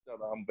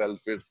नाम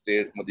welfare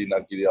state, Medina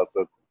की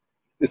रियासत,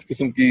 इस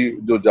किस्म की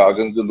जो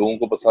जागन जो लोगों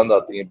को पसंद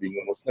आती हैं बीइंग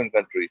अ मुस्लिम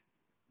कंट्री.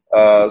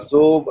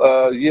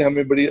 ये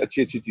हमें बड़ी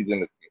अच्छी अच्छी चीजें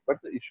लगती हैं. बट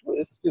द इशू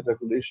इज कि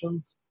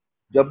रेगुलेशंस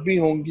जब भी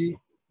होंगी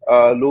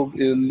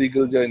लोग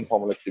इलीगल या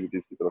इनफॉर्मल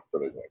एक्टिविटीज की तरफ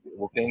चले जाएंगे.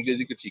 वो कहेंगे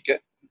जी कि ठीक है,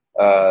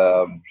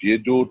 ये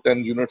जो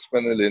 10 यूनिट्स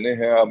मैंने लेने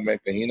हैं, अब मैं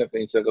कहीं ना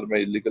कहीं से अगर मैं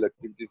इलीगल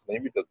एक्टिविटीज नहीं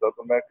भी करता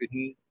तो मैं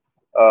कहीं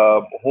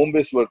होम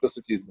बेस्ड वर्कर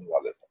से चीज मंगवा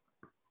लेता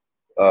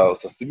हूँ,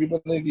 सस्ती भी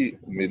बनेगी,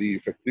 मेरी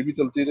फैक्ट्री भी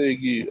चलती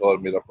रहेगी और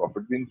मेरा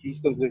प्रॉफिट भी इंक्रीज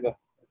कर देगा.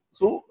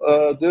 So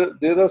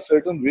there are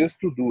certain ways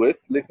to do it.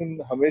 लेकिन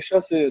हमेशा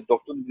से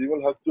डॉक्टर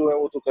नजीमुल हक जो है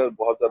वो तो खैर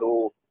बहुत सारे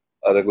वो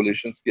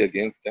रेगुलेशंस के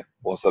अगेंस्ट हैं,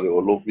 बहुत सारे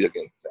और लोग भी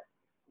अगेंस्ट हैं.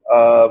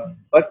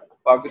 बट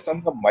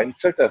पाकिस्तान का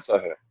माइंडसेट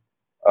ऐसा है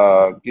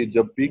कि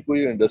जब भी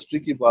कोई इंडस्ट्री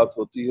की बात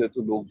होती है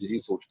तो लोग यही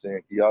सोचते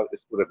हैं कि यार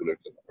इसको रेगुलेट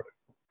करना पड़ेगा.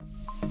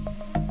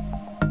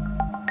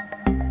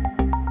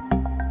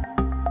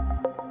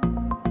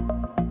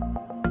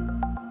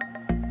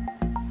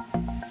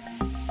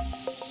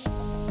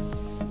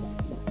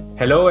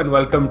 Hello and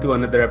welcome to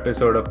another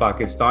episode of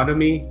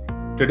Pakistonomy.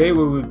 Today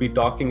we will be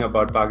talking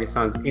about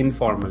Pakistan's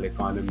informal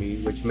economy,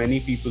 which many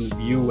people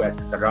view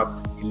as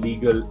corrupt,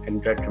 illegal,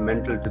 and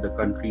detrimental to the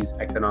country's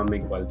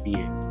economic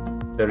well-being.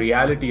 The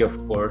reality, of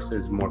course,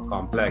 is more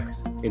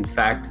complex. In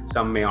fact,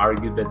 some may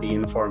argue that the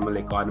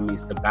informal economy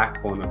is the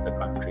backbone of the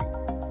country.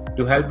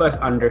 To help us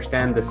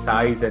understand the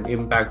size and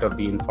impact of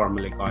the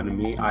informal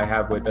economy, I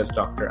have with us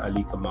Dr.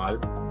 Ali Kamal,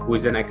 who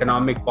is an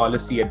economic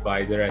policy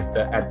advisor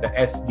at the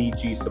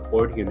SDG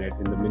support unit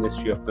in the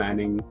Ministry of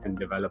Planning and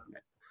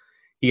Development.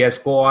 He has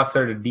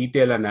co-authored a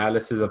detailed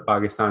analysis of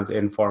Pakistan's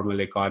informal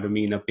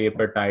economy in a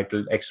paper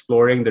titled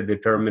Exploring the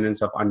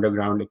Determinants of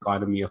Underground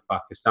Economy of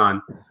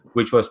Pakistan,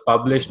 which was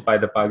published by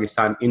the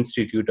Pakistan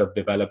Institute of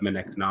Development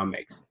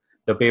Economics.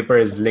 The paper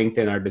is linked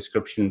in our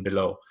description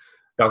below.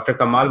 Dr.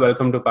 Kamal,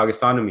 welcome to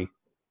Pakistonomy.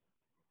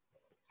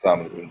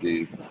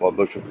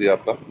 बहुत शुक्रिया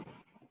आपका.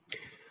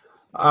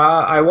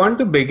 I want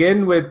to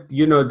begin with,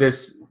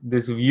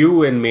 this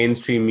view in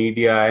mainstream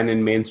media and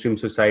in mainstream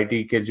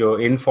society कि जो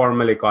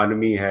informal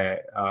economy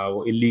है,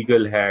 वो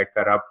illegal है,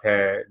 corrupt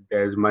है,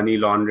 there's money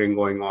laundering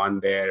going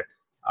on there.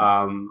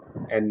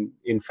 And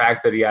in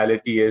fact, the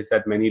reality is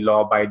that many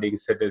law-abiding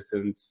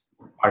citizens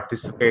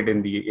participate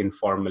in the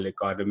informal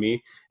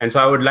economy. And so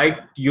I would like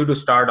you to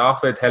start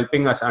off with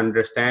helping us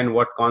understand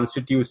what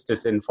constitutes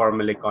this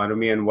informal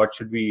economy and what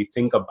should we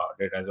think about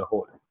it as a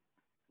whole.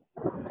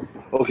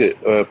 Okay,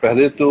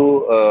 pehle to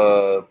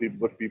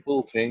what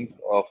people think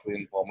of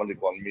informal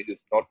economy is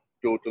not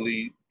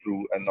totally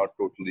true and not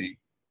totally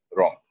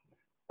wrong.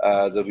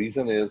 The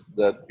reason is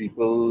that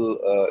people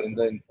in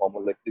the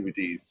informal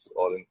activities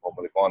or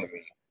informal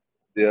economy,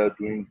 they are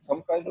doing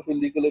some kind of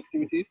illegal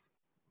activities.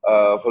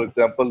 For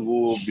example,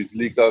 वो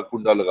बिजली का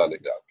कुंडा लगा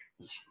लेंगे आप,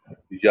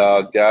 या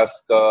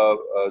gas का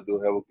जो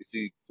है वो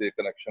किसी से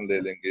कनेक्शन ले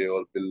लेंगे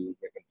और बिल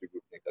में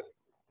कंट्रीब्यूट नहीं करेंगे.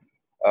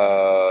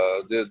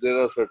 There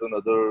are certain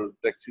other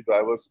taxi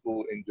drivers who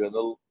in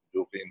general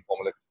जो कि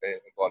informal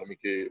economy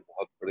के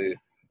बहुत बड़े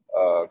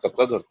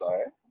कर्ता धर्ता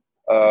हैं,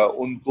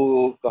 उनको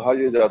कहा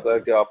यह जाता है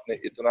कि आपने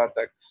इतना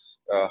टैक्स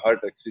हर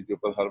टैक्सी के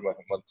ऊपर हर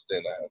मंथ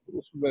देना है, तो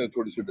उसमें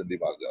थोड़ी सी डंडी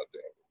मार जाते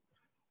हैं.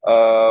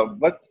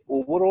 बट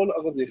ओवरऑल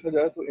अगर देखा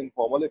जाए तो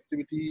informal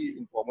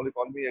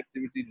economy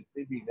एक्टिविटी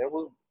जितनी भी है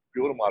वो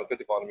प्योर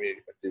मार्केट इकोनॉमी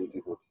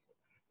एक्टिविटीज होती है,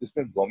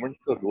 जिसमें गवर्नमेंट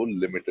का रोल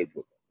लिमिटेड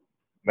होता है.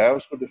 मैं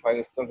उसको डिफाइन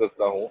इस तरह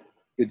करता हूँ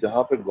कि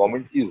जहाँ पे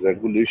गवर्नमेंट की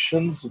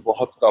रेगुलेशंस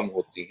बहुत कम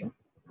होती हैं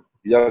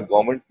या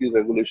गवर्नमेंट की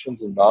रेगुलेशंस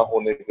ना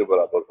होने के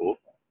बराबर हो,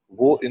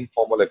 वो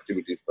इनफॉर्मल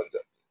एक्टिविटीज बन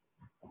जाती हैं.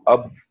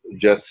 अब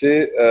जैसे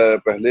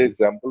पहले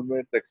एग्जांपल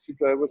में टैक्सी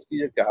ड्राइवर्स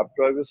की या कैब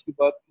ड्राइवर्स की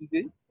बात की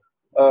गई,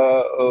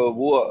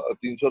 वो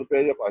 300 रुपया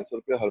या 500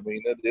 रुपया हर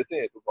महीने देते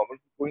हैं, तो गवर्नमेंट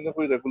की कोई ना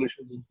कोई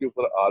रेगुलेशन उनके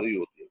ऊपर आ रही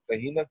होती है,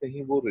 कहीं ना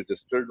कहीं वो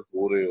रजिस्टर्ड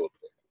हो रहे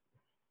होते हैं.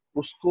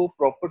 उसको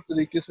प्रॉपर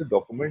तरीके से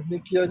डॉक्यूमेंट नहीं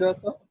किया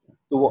जाता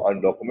तो वो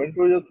अनडॉक्यूमेंट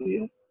हो जाती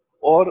है,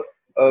 और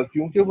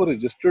क्योंकि वो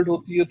रजिस्टर्ड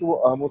होती है तो वो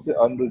हम उसे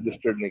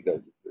अनरजिस्टर्ड नहीं कर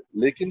सकते.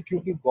 लेकिन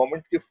क्योंकि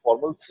गवर्नमेंट के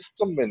फॉर्मल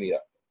सिस्टम में नहीं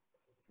आते,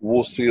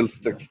 वो सेल्स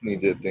टैक्स नहीं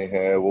देते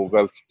हैं, वो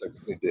वेल्थ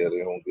टैक्स नहीं दे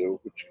रहे होंगे, वो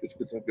कुछ इस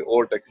किस्म के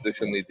और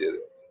टैक्सेशन नहीं दे रहे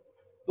होंगे,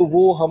 तो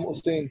वो हम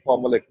उसे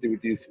इनफॉर्मल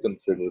एक्टिविटीज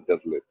कंसिडर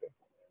कर लेते हैं.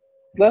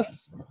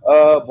 प्लस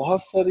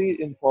बहुत सारी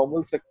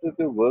इनफॉर्मल सेक्टर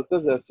के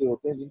वर्कर्स ऐसे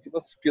होते हैं जिनके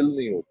पास स्किल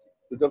नहीं होती,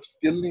 तो जब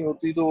स्किल नहीं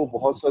होती तो वो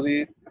बहुत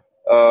सारी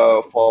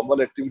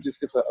फॉर्मल एक्टिविटीज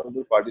के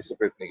अंदर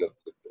पार्टिसिपेट नहीं कर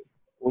सकते.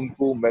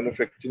 उनको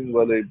मैन्युफैक्चरिंग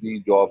वाले भी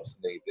जॉब्स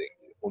नहीं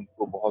देंगे,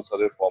 उनको बहुत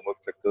सारे फॉर्मल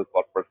सेक्टर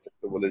कॉर्पोरेट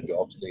सेक्टर वाले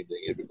जॉब्स नहीं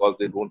देंगे because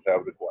they don't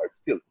have required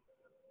skills,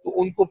 तो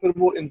उनको फिर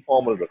वो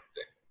इनफॉर्मल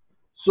रखते हैं.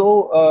 सो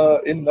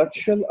इन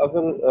नटशेल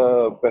अगर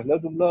पहला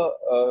जुमला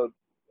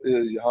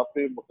यहाँ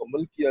पे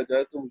मुकम्मल किया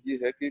जाए तो ये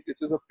है कि it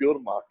is a pure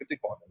market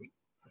economy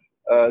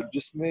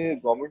जिसमें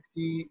गवर्नमेंट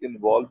की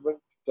इन्वॉल्वमेंट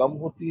कम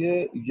होती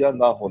है या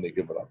ना होने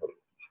के बराबर.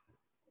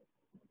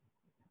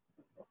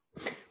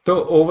 तो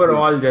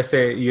ओवरऑल जैसे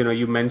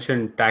यू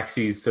मेंशन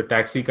टैक्सीज, तो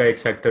टैक्सी का एक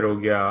सेक्टर हो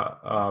गया,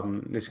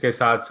 इसके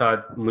साथ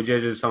साथ मुझे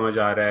जो समझ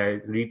आ रहा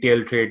है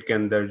रिटेल ट्रेड के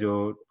अंदर जो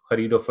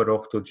خرید و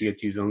فروخت ہوتی ہے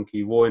چیزوں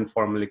کی, وہ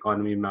انفارمل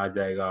اکانومی میں آ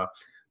جائے گا.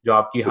 جو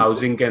آپ کی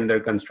ہاؤسنگ کے اندر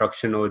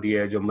کنسٹرکشن ہو رہی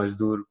ہے, جو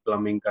مزدور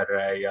پلمبنگ کر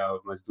رہا ہے یا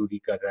مزدوری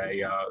کر رہا ہے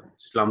یا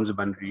سلمز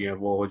بن رہی ہیں,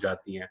 وہ ہو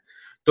جاتی ہیں.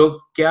 تو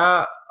کیا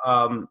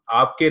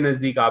آپ کے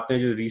نزدیک, آپ نے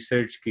جو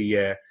ریسرچ کی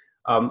ہے,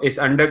 اس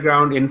under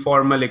ground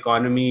informal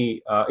economy,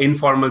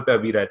 informal پہ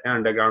ابھی رہتے ہیں,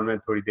 انڈر گراؤنڈ میں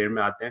تھوڑی دیر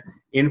میں آتے ہیں,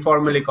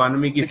 انفارمل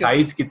اکانومی کی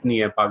سائز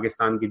کتنی ہے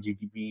پاکستان کی G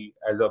D P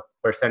as a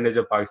percentage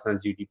of Pakistan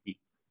G D P?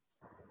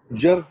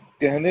 یار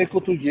کہنے کو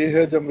تو یہ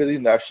ہے, جب میری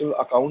نیشنل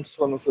اکاؤنٹس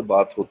والوں سے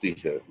بات ہوتی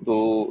ہے تو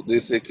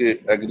جیسے کہ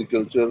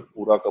ایگریکلچر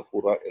پورا کا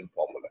پورا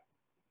انفارمل ہے,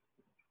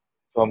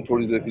 تو ہم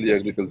تھوڑی دیر کے لیے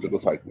ایگریکلچر کو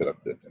سائڈ پہ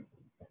رکھ دیتے ہیں.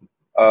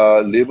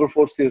 لیبر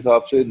فورس کے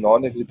حساب سے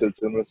نان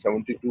ایگریکلچر میں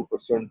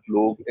 72%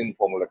 لوگ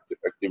انفارمل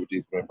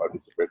ایکٹیویٹیز میں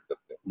پارٹیسپیٹ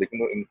کرتے ہیں,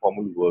 لیکن وہ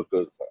انفارمل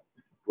ورکرز ہیں,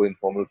 وہ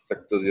انفارمل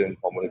سیکٹر یا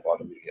انفارمل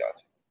اکانومی میں آ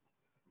جائے.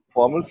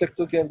 فارمل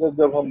سیکٹر کے اندر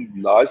جب ہم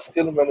لارج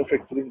اسکیل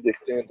مینوفیکچرنگ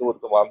دیکھتے ہیں تو وہ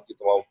تمام کی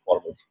تمام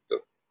فارمل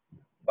سیکٹر,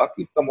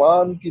 باقی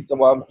تمام کی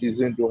تمام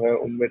چیزیں جو ہیں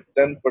ان میں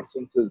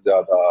 10% سے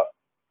زیادہ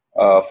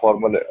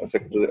فارمل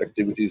سیکٹر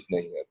ایکٹیویٹیز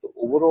نہیں ہے. تو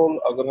اوور آل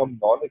اگر ہم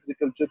نان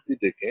ایگریکلچر بھی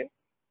دیکھیں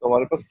تو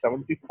ہمارے پاس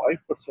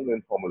 75%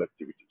 انفارمل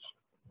ایکٹیویٹیز,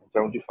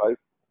 75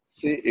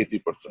 سے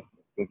 80%,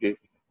 کیونکہ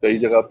کئی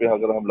جگہ پہ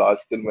اگر ہم لارج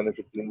اسکیل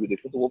مینوفیکچرنگ بھی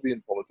دیکھیں تو وہ بھی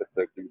انفارمل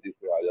سیکٹر ایکٹیویٹیز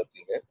میں آ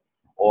جاتی ہیں,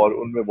 اور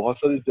ان میں بہت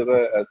ساری جگہ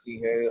ایسی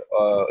ہیں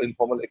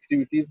انفارمل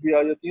ایکٹیویٹیز بھی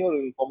آ جاتی ہیں اور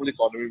انفارمل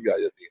اکانومی بھی آ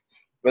جاتی ہے.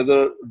 میں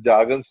ذرا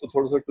جارگنس کو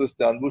تھوڑا سا ٹوسٹ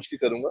جان بوجھ کے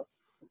کروں گا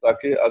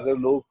تاکہ اگر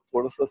لوگ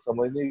تھوڑا سا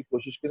سمجھنے کی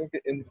کوشش کریں کہ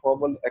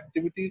informal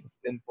activities,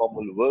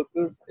 informal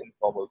workers,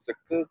 informal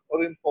sector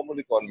اور انفارمل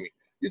اکانومی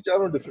یہ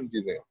چاروں ڈفرینٹ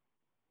چیزیں ہیں.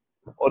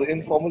 اور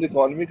انفارمل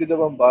اکانومی کی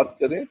جب ہم بات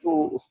کریں تو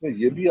اس میں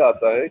یہ بھی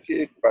آتا ہے کہ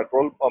ایک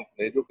پیٹرول پمپ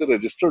نے جو کہ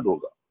رجسٹرڈ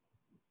ہوگا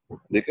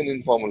لیکن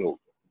انفارمل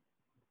ہوگا,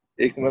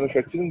 ایک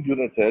مینوفیکچرنگ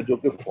یونٹ ہے جو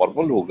کہ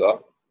فارمل ہوگا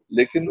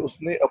لیکن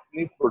اس نے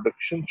اپنی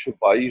پروڈکشن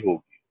چھپائی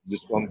ہوگی,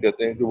 جس کو ہم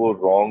کہتے ہیں کہ وہ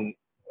رانگ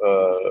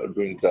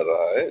ڈوئنگ کر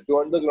رہا ہے, جو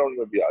انڈر گراؤنڈ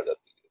میں بھی آ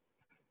جاتی ہے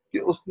کہ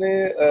اس نے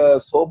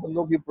 100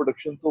 بندوں کی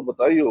پروڈکشن تو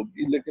بتائی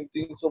ہوگی لیکن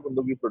 300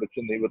 بندوں کی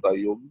پروڈکشن نہیں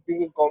بتائی ہوگی,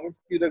 کیونکہ گورنمنٹ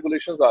کی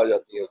ریگولیشنز آ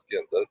جاتی ہیں اس کے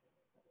اندر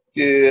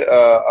کہ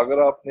اگر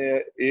آپ نے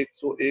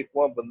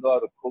 101واں بندہ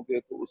رکھو گے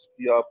تو اس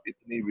کی آپ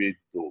اتنی ویج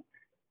دو گے.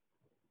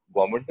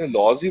 گورنمنٹ نے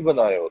لاز ہی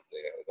بنائے ہوتے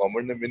ہیں,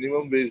 گورنمنٹ نے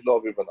منیمم ویج لا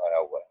بھی بنایا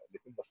ہوا ہے,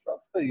 لیکن مسئلہ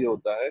اس کا یہ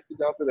ہوتا ہے کہ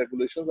جہاں پہ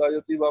ریگولیشنز آ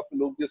جاتی ہے وہاں پہ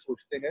لوگ یہ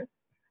سوچتے ہیں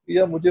کہ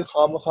یا مجھے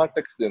خواہ مخواہ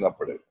ٹیکس دینا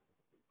پڑے گا,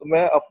 تو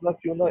میں اپنا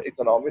کیوں نہ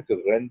اکنامک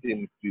رینٹ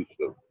انکریز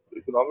کروں.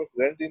 اکنامک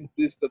رینٹ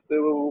انکریز کرتے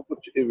ہوئے وہ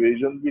کچھ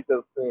ایویژن بھی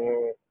کرتے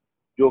ہیں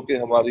جو کہ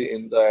ہماری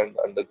انڈر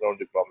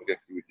گراؤنڈ اکنامک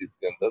ایکٹیویٹیز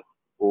کے اندر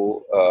وہ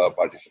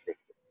پارٹیسپیٹ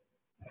کرتے ہیں.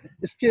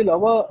 اس کے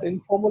علاوہ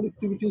انفارمل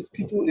ایکٹیویٹیز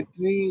کی تو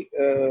اتنی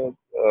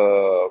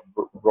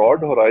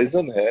براڈ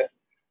ہورائزن ہے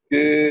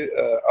کہ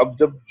اب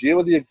جب یہ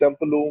والی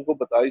ایگزامپل لوگوں کو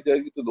بتائی جائے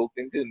گی تو لوگ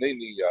کہیں گے نہیں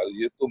نہیں یار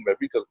یہ تو میں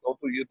بھی کرتا ہوں,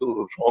 تو یہ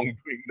تو رانگ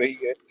ڈوئنگ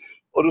نہیں ہے.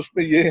 اور اس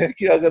میں یہ ہے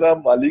کہ اگر آپ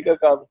مالی کا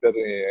کام کر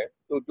رہے ہیں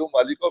تو جو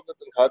مالی کو آپ نے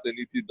تنخواہ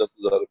دینی تھی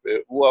 10,000 روپے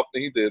وہ آپ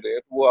نہیں دے رہے ہیں,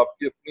 تو وہ آپ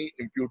کی اپنی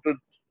امپیوٹڈ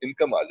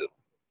انکم آ جاتی ہے,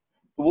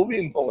 تو وہ بھی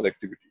انفارمل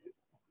ایکٹیویٹی ہے.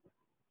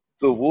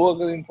 تو وہ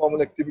اگر انفارمل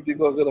ایکٹیویٹی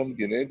کو اگر ہم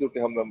گنیں جو کہ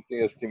ہم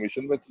اپنی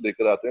ایسٹیمیشن میں لے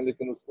کر آتے ہیں,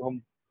 لیکن اس کو ہم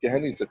کہہ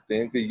نہیں سکتے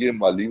ہیں کہ یہ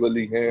مالی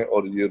والی ہیں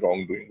اور یہ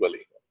رانگ ڈوئنگ والی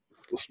ہیں.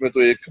 اس میں تو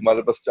ایک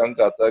ہمارے پاس چنک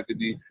آتا ہے کہ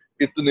جی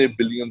اتنے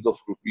بلینز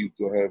آف روپیز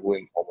جو ہیں وہ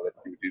انفارمل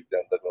ایکٹیویٹیز کے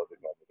اندر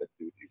اکنامک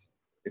ایکٹیویٹیز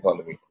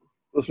اکانومی,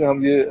 اس میں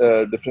ہم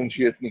یہ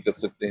ڈفرینشیٹ نہیں کر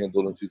سکتے ہیں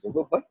دونوں چیزوں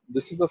کو. But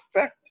this is a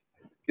fact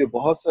کہ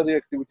بہت ساری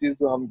ایکٹیویٹیز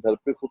جو ہم گھر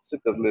پہ خود سے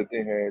کر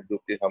لیتے ہیں, جو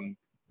کہ ہم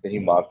کہیں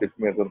مارکیٹ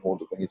میں اگر ہوں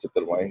تو کہیں سے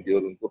کروائیں گے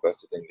اور ان کو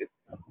پیسے دیں گے,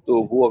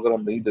 تو وہ اگر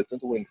ہم نہیں دیتے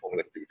تو وہ انفارمل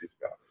ایکٹیویٹیز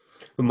کا.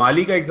 تو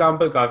مالی کا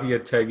ایگزامپل کافی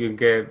اچھا ہے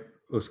کیونکہ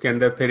اس کے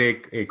اندر پھر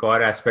ایک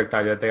اور ایسپیکٹ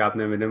آ جاتا ہے. آپ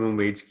نے منیمم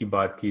ویج کی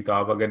بات کی, تو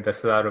آپ اگر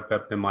 10,000 روپے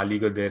اپنے مالی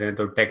کو دے رہے ہیں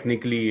تو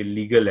ٹیکنیکلی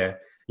لیگل ہے,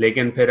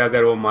 لیکن پھر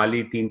اگر وہ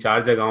مالی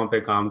 3-4 جگہوں پہ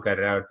کام کر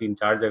رہا ہے اور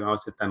 3-4 جگہوں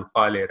سے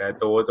تنخواہ لے رہا ہے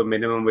تو وہ تو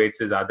منیمم ویج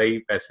سے زیادہ ہی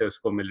پیسے اس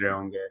کو مل رہے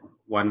ہوں گے,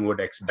 ون ووڈ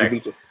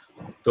ایکسپیکٹ,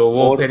 تو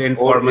وہ پھر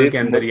انفارمل کے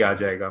اندر ہی آ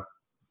جائے گا.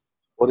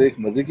 اور ایک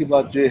مزے کی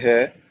بات یہ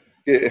ہے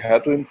کہ ہے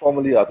تو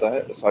انفارمل ہی آتا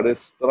ہے.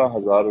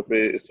 17,500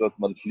 روپے اس وقت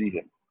منتھلی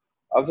ہے.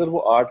 اگر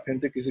وہ 8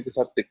 گھنٹے کسی کے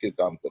ساتھ ٹک کے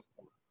کام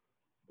کرتا ہے,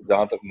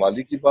 جہاں تک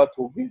مالی کی بات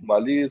ہوگی,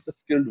 مالی از اے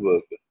اسکلڈ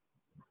ورکر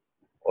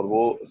اور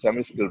وہ سیمی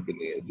اسکلڈ بھی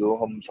نہیں ہے. جو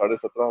ہم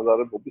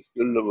 17,500 وہ بھی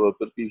اسکلڈ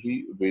ورکر کی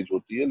ہی ویج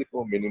ہوتی ہے, لیکن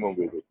وہ منیمم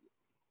ویج ہوتی ہے,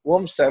 وہ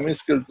ہم سیمی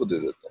اسکلڈ کو دے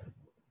دیتے ہیں.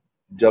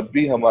 جب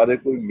بھی ہمارے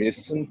کوئی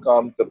میسن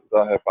کام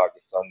کرتا ہے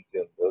پاکستان کے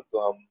اندر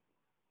تو ہم,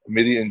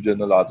 میری ان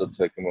جنرل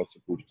عادت ہے کہ میں اس سے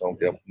پوچھتا ہوں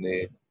کہ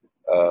اپنے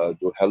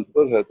جو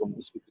ہیلپر ہے تم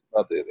اس کو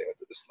کتنا دے رہے ہیں.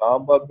 تو اسلام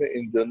آباد میں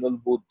ان جنرل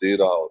وہ دے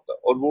رہا ہوتا ہے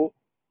اور وہ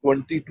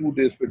 22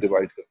 ڈیز پہ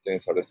ڈیوائڈ کرتے ہیں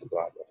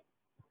 17,500,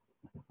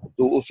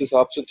 تو اس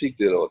حساب سے ٹھیک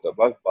دے رہا ہوتا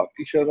ہے.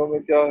 باقی شہروں میں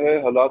کیا ہے,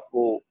 حالات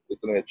وہ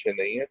اتنے اچھے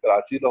نہیں ہیں.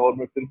 کراچی لاہور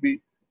میں پھر بھی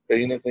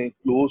کہیں نہ کہیں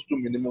کلوز ٹو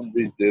منیمم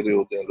ویج دے رہے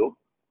ہوتے ہیں لوگ,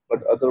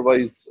 but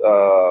otherwise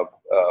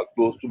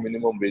close to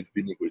minimum wage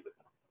بھی نہیں کوئی دیتا.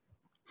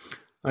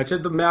 اچھا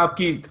تو میں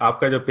آپ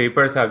کا جو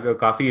پیپر تھا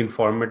کافی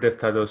انفارمیٹیو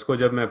تھا، تو اس کو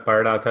جب میں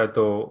پڑھ رہا تھا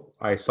تو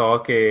آئی سو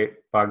کہ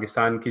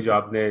پاکستان کی جو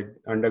آپ نے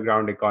انڈر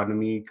گراؤنڈ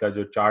اکانومی کا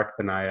جو چارٹ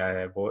بنایا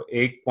ہے وہ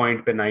ایک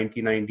پوائنٹ پہ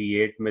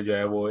 1998 میں جو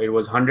ہے وہ it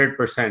was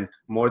 100%،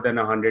 more than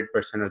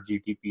 100% of G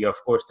D P.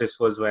 Of course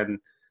this was when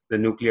the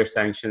nuclear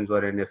sanctions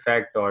were in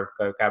effect اور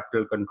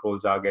capital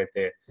controls آ گئے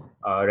تھے،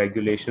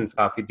 regulations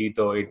کافی تھی،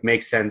 تو it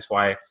makes sense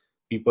why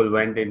people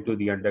went into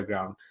the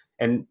underground.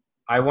 And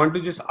I want to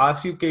just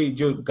ask you کہ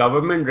جو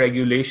government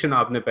regulation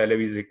آپ نے پہلے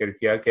بھی ذکر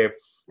کیا کہ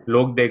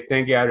لوگ دیکھتے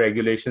ہیں کہ یار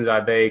ریگولیشن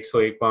زیادہ ہے،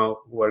 101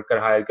 ورکر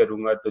ہائر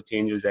کروں گا تو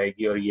چینج ہو جائے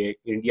گی، اور یہ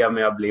انڈیا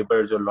میں اب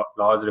لیبر جو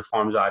لاز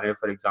ریفارمز آ رہے ہیں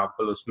فار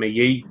ایگزامپل، اس میں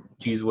یہی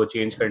چیز وہ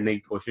چینج کرنے کی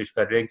کوشش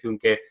کر رہے ہیں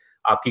کیونکہ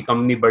آپ کی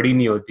کمپنی بڑی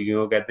نہیں ہوتی،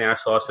 کیونکہ وہ کہتے ہیں یار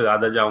 100 سے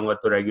زیادہ جاؤں گا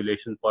تو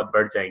ریگولیشن بہت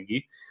بڑھ جائیں گی.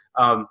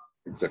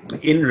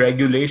 ان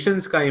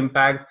ریگولیشنز کا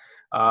امپیکٹ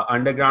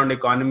انڈر گراؤنڈ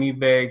اکانومی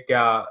پہ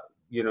کیا؟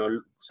 you know,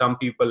 some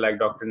people like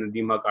Dr.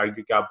 Nadeem Haq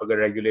argue کہ آپ اگر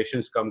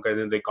regulations کم کر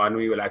دیں تو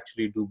economy will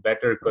actually do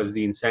better because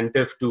the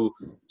incentive to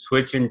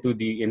switch into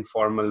the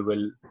informal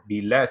will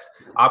be less.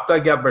 آپ کا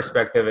کیا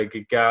perspective ہے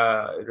کہ کیا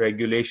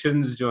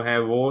regulations جو ہیں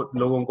وہ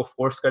لوگوں کو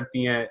force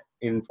کرتی ہیں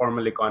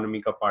informal economy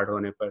کا part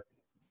ہونے پر؟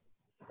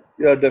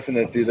 یا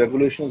ڈیفینیٹلی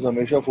ریگولیشنز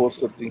ہمیشہ فورس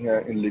کرتی ہیں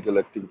انلیگل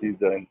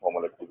ایکٹیویٹیز یا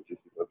انفارمل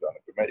ایکٹیویٹیز کی طرف جانے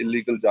پہ. میں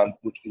انلیگل جان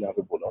بوجھ کے یہاں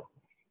پہ بولا ہوں،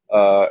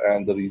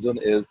 اینڈ دا ریزن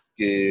از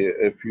کہ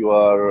if you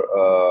are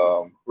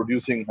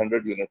producing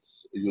 100 units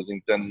using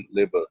 10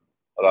 labour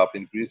اور آپ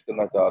انکریز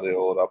کرنا چاہ رہے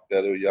ہو اور آپ کہہ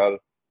رہے ہو یار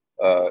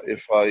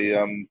if I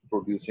am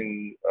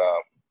producing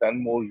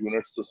 10 more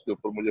units تو اس کے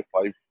اوپر مجھے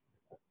 5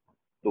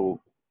 تو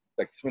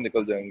ٹیکس میں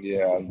نکل جائیں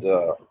گے، اینڈ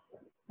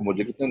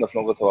مجھے کتنے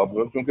نفلوں کا ثواب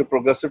ہوگا. کیونکہ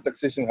پروگریسو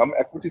ٹیکسیشن ہم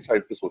ایکوٹی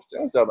سائڈ پہ سوچتے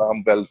ہیں زیادہ،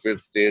 ہم ویلفیئر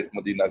اسٹیٹ،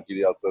 مدینہ کی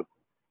ریاست،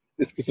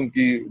 اس قسم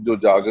کی جو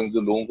جاگن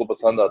جو لوگوں کو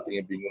پسند آتی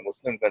ہیں بینگ اے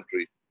مسلم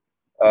کنٹری.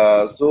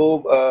 سو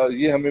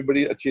یہ ہمیں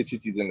بڑی اچھی اچھی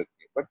چیزیں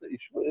لگتی ہیں. بٹ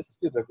ایشو اس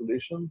کے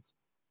ریگولیشنز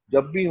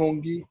جب بھی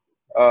ہوں گی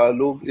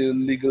لوگ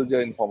انلیگل یا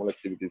انفارمل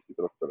ایکٹیویٹیز کی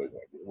طرف چلے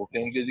جائیں گے. وہ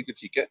کہیں گے جی کہ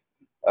ٹھیک ہے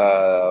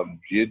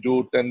یہ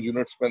جو 10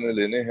 یونٹس میں نے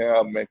لینے ہیں،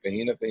 اب میں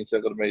کہیں نہ کہیں سے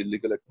اگر میں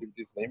انلیگل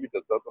ایکٹیویٹیز نہیں بھی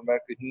کرتا تو میں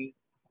کہیں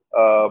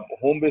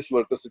ہوم بیس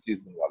ورکر سے چیز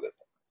منگوا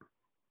لیتا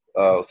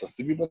ہوں،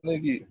 سستی بھی بنے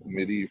گی،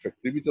 میری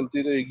فیکٹری بھی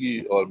چلتی رہے گی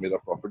اور میرا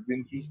پروفٹ بھی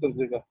انکریز کر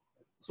دے گا.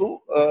 So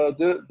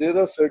there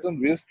are certain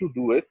ways to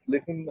do it.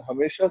 لیکن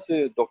ہمیشہ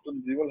سے ڈاکٹر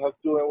ندیم الحق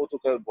جو ہے وہ تو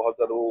خیر بہت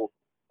سارے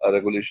وہ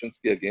ریگولیشنس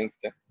کے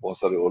اگینسٹ ہیں، بہت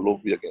سارے اور لوگ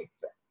بھی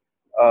اگینسٹ ہیں.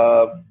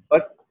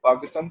 بٹ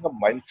پاکستان کا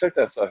مائنڈ سیٹ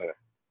ایسا ہے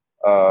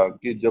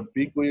کہ جب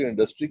بھی کوئی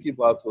انڈسٹری کی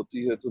بات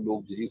ہوتی ہے تو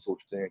لوگ یہی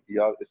سوچتے ہیں کہ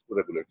یار اس کو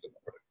ریگولیٹ کرنا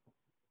پڑے گا.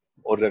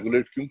 اور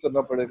ریگولیٹ کیوں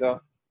کرنا پڑے گا؟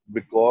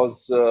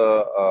 Because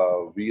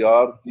we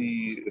are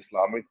the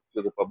Islamic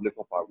Republic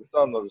of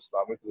Pakistan, اور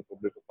اسلامک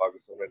ریپبلک آف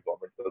پاکستان میں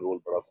گورنمنٹ کا رول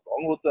بڑا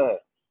اسٹرانگ ہوتا ہے،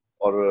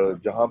 اور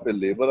جہاں پہ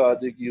لیبر آ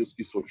جائے گی اس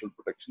کی سوشل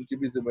پروٹیکشن کی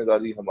بھی ذمہ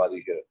داری ہماری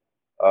ہے.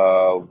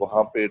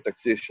 وہاں پہ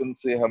ٹیکسیشن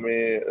سے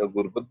ہمیں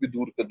غربت بھی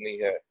دور کرنی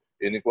ہے،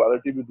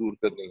 انیکوالٹی بھی دور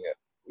کرنی ہے.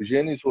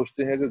 یہ نہیں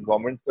سوچتے ہیں کہ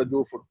گورنمنٹ کا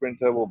جو فٹ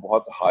پرنٹ ہے وہ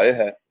بہت ہائی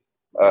ہے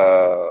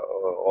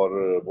اور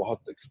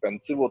بہت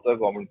ایکسپینسو ہوتا ہے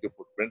گورنمنٹ کے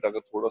فٹ پرنٹ. اگر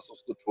تھوڑا سا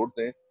اس کو چھوڑ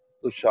دیں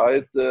تو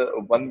شاید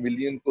 1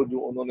 ملین کو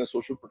جو انہوں نے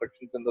سوشل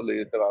پروٹیکشن کے اندر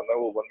لے کر آنا،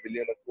 وہ 1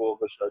 ملین کو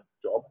اگر شاید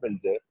جاب مل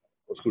جائے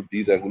اس کو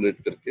ڈی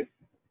ریگولیٹ کر کے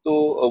تو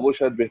وہ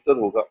شاید بہتر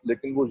ہوگا.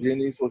 لیکن وہ یہ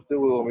نہیں سوچتے،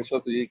 وہ ہمیشہ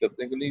سے یہی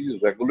کرتے ہیں کہ نہیں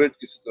ریگولیٹ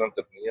کسی طرح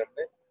کرنی ہے ہم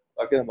نے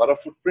تاکہ ہمارا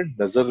فٹ پرنٹ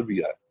نظر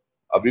بھی آئے.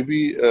 ابھی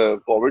بھی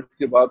کووڈ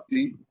کے بعد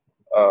بھی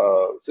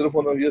صرف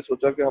انہوں نے یہ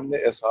سوچا کہ ہم نے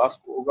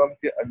احساس پروگرام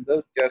کے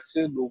اندر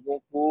کیسے لوگوں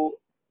کو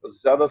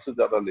زیادہ سے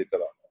زیادہ لے کر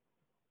آنا ہے،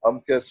 ہم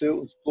کیسے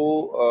اس کو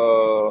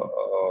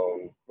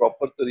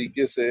پراپر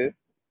طریقے سے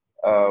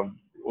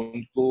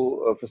ان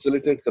کو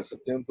فیسیلیٹیٹ کر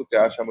سکتے ہیں، ان کو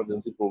کیش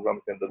ایمرجنسی پروگرام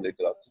کے اندر لے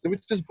کر آ سکتے ہیں،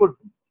 which is good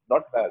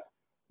not bad.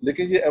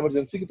 لیکن یہ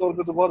ایمرجنسی کے طور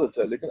پہ تو بہت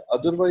اچھا ہے. لیکن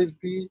ادروائز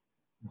بھی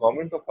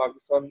گورنمنٹ آف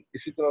پاکستان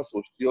اسی طرح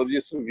سوچتی ہے، اور یہ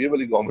صرف یہ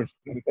والی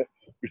گورنمنٹ ہے،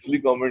 پچھلی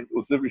گورنمنٹ،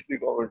 اس سے پچھلی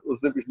گورنمنٹ،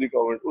 اس سے پچھلی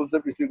گورنمنٹ، اس سے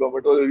پچھلی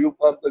گورنمنٹ، اور ایوب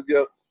خان تک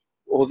یا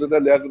ہو سکتا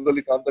ہے لیاقت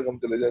علی خان تک ہم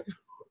چلے جائیں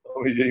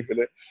ہمیں یہی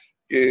ملے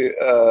کہ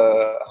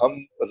ہم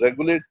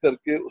ریگولیٹ کر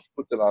کے اس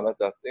کو چلانا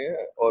چاہتے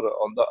ہیں. اور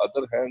آن دا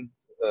ادر ہینڈ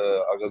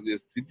اگر یہ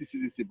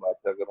سیدھی سی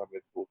بات ہے، اگر ہمیں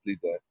سوچ لی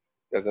جائے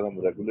کہ اگر ہم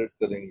ریگولیٹ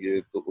کریں گے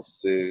تو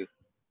اس سے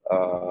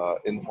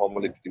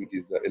انفارمل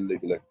ایکٹیویٹیز یا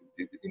انلیگل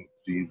ایکٹیویٹیز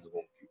انکریز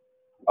ہوں گی.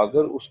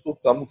 اگر اس کو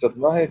کم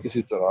کرنا ہے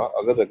کسی طرح،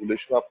 اگر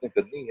ریگولیشن آپ نے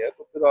کرنی ہے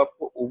تو پھر آپ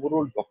کو اوور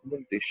آل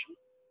ڈاکومنٹیشن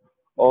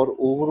اور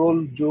اوور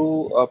آل جو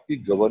آپ کی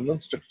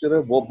گورننس اسٹرکچر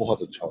ہے وہ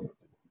بہت اچھا ہونا چاہیے.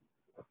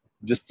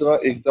 جس طرح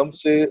ایک دم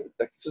سے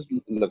ٹیکسز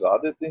لگا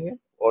دیتے ہیں،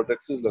 اور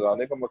ٹیکسز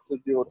لگانے کا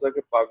مقصد یہ ہوتا ہے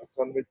کہ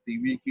پاکستان میں ٹی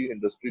وی کی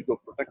انڈسٹری کو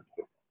پروٹیکٹ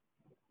کرنا.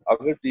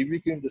 اگر ٹی وی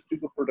کی انڈسٹری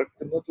کو پروٹیکٹ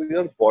کرنا تو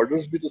یار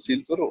بارڈرز بھی تو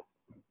سیل کرو.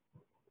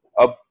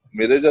 اب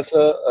میرے جیسا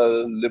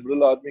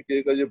لبرل آدمی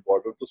کہے گا یہ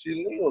بارڈر تو سیل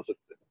نہیں ہو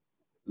سکتے،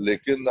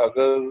 لیکن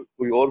اگر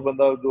کوئی اور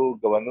بندہ جو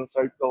گورننس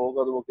سائڈ کا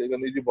ہوگا تو وہ کہے گا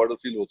نہیں جی بارڈر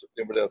سیل ہو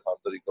سکتے ہیں، بڑے آسان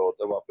طریقہ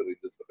ہوتا ہے، وہاں پہ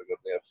رینجرز کھڑے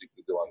کرتے ہیں، ایف سی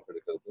کے جوان کھڑے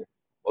کرتے ہیں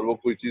اور وہ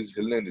کوئی چیز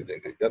ہلنے نہیں دیں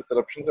گے. یار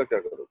کرپشن کا کیا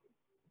کرو گے؟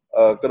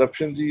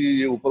 کرپشن جی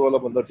یہ اوپر والا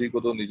بندہ ٹھیک ہو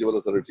تو نیچے والا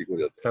سارے ٹھیک ہو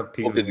جاتے ہیں. سب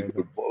ٹھیک اوکے ہو جی جائے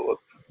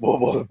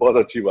گڈ, بہت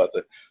اچھی بات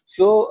ہے.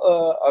 سو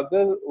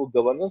اگر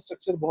گورننس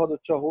اسٹرکچر بہت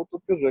اچھا ہو تو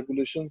پھر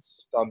ریگولیشنز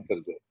کام کر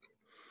جاتے ہیں.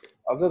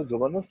 اگر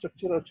گورننس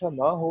اسٹرکچر اچھا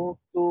نہ ہو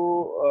تو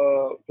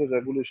پھر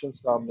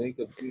ریگولیشنز کام نہیں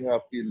کرتی ہیں,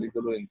 آپ کی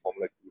الیگل اور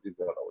انفارمل ایکٹیویٹیز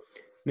زیادہ ہو جاتی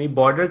ہیں. نہیں,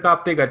 بارڈر کا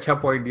آپ نے ایک اچھا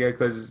پوائنٹ دیا,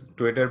 بیکاز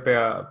ٹویٹر پہ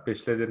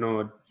پچھلے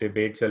دنوں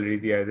ڈیبیٹ چل رہی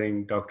تھی. آئی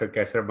تھنک ڈاکٹر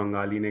کیسر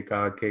بنگالی نے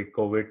کہا کہ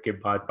کووڈ کے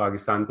بعد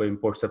پاکستان کو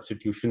امپورٹ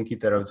سبسٹیوشن کی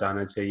طرف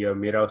جانا چاہیے, اور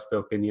میرا اس پہ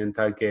اوپینین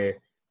تھا کہ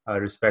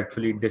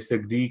ریسپیکٹفلی ڈس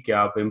ایگری کہ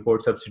آپ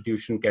امپورٹ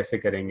سبسٹیوشن کیسے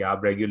کریں گے,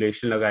 آپ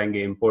ریگولیشن لگائیں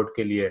گے امپورٹ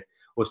کے لیے.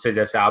 اس سے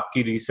جیسے آپ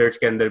کی ریسرچ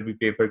کے اندر بھی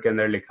پیپر کے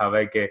اندر لکھا ہوا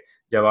ہے کہ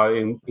جب آپ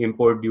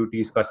امپورٹ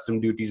ڈیوٹیز کسٹم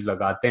ڈیوٹیز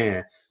لگاتے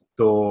ہیں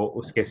تو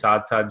اس کے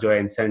ساتھ ساتھ جو ہے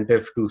incentive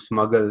to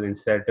smuggle,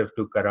 incentive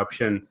to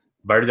corruption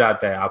بڑھ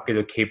جاتا ہے. آپ کے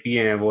جو کھیپی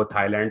ہیں وہ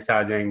تھائی لینڈ سے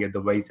آ جائیں گے,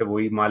 دبئی سے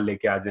وہی مال لے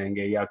کے آ جائیں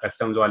گے, یا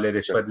کسٹمز والے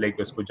رشوت لے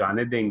کے اس کو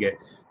جانے دیں گے.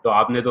 تو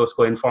آپ نے تو اس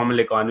کو انفارمل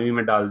اکانومی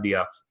میں ڈال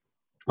دیا,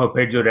 اور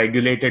پھر جو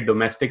ریگولیٹڈ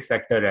ڈومیسٹک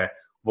سیکٹر ہے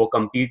وہ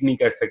کمپیٹ نہیں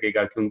کر سکے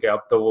گا, کیونکہ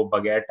اب تو وہ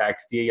بغیر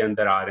ٹیکس دیے ہی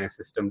اندر آ رہے ہیں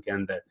سسٹم کے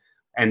اندر.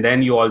 And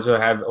then you also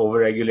have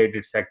over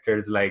regulated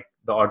sectors like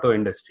the auto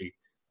industry.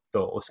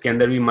 تو اس کے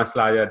اندر بھی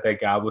مسئلہ آ جاتا ہے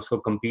کہ آپ اس کو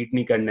کمپیٹ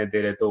نہیں کرنے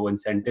دے رہے, تو وہ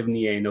انسینٹیو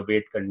نہیں ہے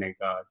انوویٹ کرنے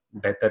کا,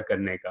 بہتر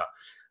کرنے کا.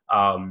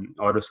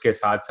 اور اس کے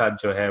ساتھ ساتھ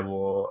جو ہے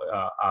وہ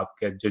آپ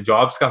کے جو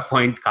جابس کا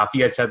پوائنٹ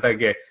کافی اچھا تھا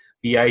کہ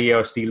پی آئی اے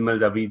اور اسٹیل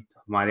ملز, ابھی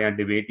ہمارے یہاں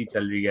ڈبیٹ ہی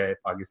چل رہی ہے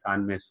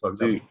پاکستان میں اس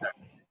وقت ابھی تک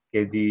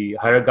کہ جی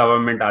ہر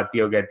گورنمنٹ آتی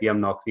ہے اور کہتی ہے ہم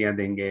نوکریاں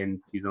دیں گے, ان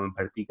چیزوں میں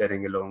بھرتی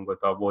کریں گے لوگوں کو,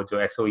 تو اب وہ جو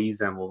ایس او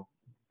ایز ہیں وہ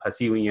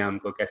پھنسی ہوئی ہیں, ان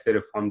کو کیسے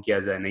ریفارم کیا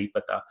جائے نہیں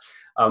پتا.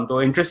 تو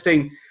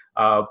انٹرسٹنگ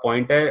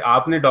پوائنٹ ہے.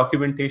 آپ نے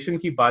ڈاکیومنٹیشن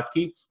کی بات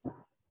کی.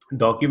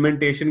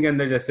 ڈاکیومنٹیشن کے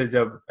اندر جیسے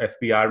جب ایف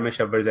پی آر میں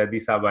شبر زیدی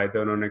صاحب آئے تھے,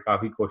 انہوں نے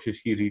کافی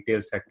کوشش کی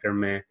ریٹیل سیکٹر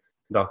میں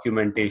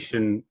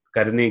ڈاکیومنٹیشن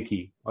کرنے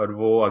کی, اور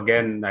وہ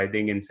again I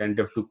think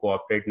incentive to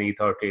cooperate نہیں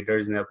تھا, اور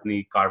ٹریڈرز نے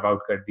اپنی کارو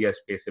آؤٹ کر دیا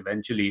اسپیس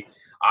ایونچولی.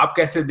 آپ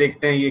کیسے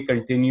دیکھتے ہیں یہ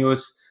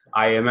کنٹینیوس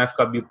آئی ایم ایف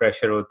کا بھی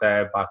پریشر ہوتا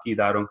ہے, باقی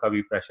اداروں کا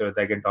بھی پریشر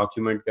ہوتا ہے کہ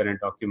ڈاکیومنٹ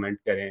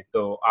کریں,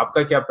 تو آپ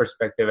کا کیا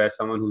پرسپیکٹو ہے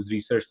someone who's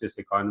researched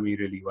this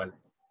economy really well?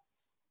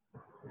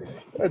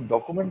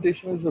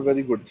 Documentation is a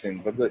very good thing,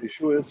 but the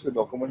issue is کہ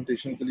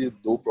ڈاکومنٹیشن کے لیے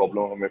دو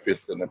پرابلم ہمیں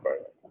فیس کرنے پڑ رہے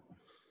ہیں.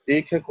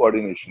 ایک ہے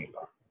کوآرڈینیشن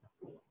کا.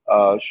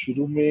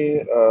 شروع میں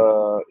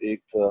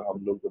ایک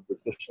ہم لوگ جب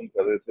ڈسکشن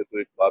کر رہے تھے تو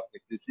ایک بات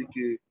نکلی تھی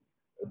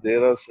کہ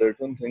there are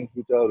certain things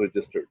which are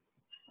registered,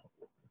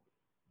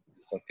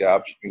 جیسے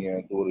کیپس بھی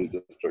ہیں تو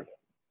رجسٹرڈ ہے,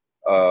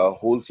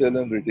 wholesale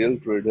and retail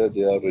trade ہے,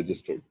 دے آر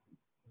رجسٹرڈ.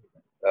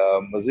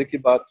 مزے کی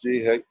بات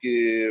یہ ہے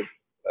کہ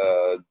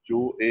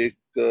جو ایک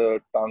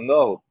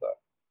ٹانگا ہوتا ہے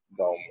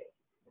گاؤں میں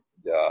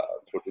یا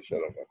چھوٹے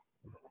شہروں میں,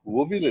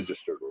 وہ بھی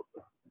رجسٹرڈ ہوتا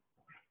ہے.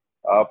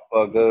 آپ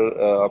اگر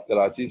آپ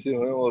کراچی سے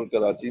ہیں اور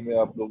کراچی میں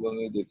آپ لوگوں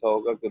نے دیکھا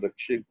ہوگا کہ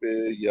رکشے پہ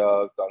یا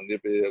ٹانگے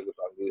پہ, اگر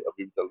ٹانگے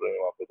ابھی بھی چل رہے ہیں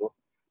وہاں پہ, تو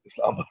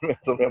اسلام آباد میں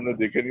سب ہم نے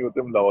دیکھے نہیں ہوتے,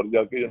 ہم لاہور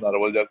جا کے یا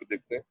نارول جا کے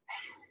دیکھتے ہیں.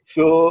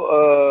 سو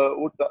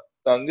وہ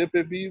ٹانگے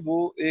پہ بھی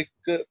وہ ایک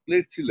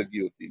پلیٹ سی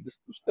لگی ہوتی ہے جس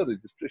اس کا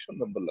رجسٹریشن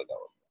نمبر لگا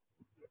ہوتا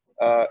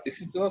ہے.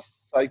 اسی طرح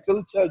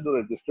سائیکلس ہے جو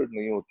رجسٹرڈ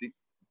نہیں ہوتی.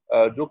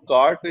 جو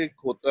کارٹ ایک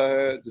ہوتا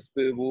ہے جس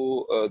پہ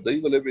وہ دہی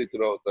والے بیچ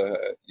رہا ہوتا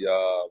ہے یا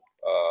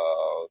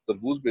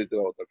تربوز بیچ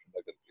رہا ہوتا ہے ٹھنڈا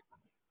کر کے,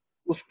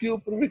 اس کے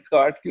اوپر بھی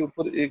کارٹ کے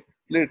اوپر ایک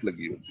پلیٹ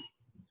لگی ہوتی ہے.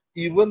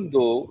 ایون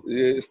دو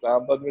یہ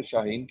اسلام آباد میں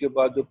شاہین کے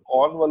بعد جو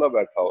کون والا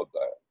بیٹھا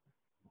ہوتا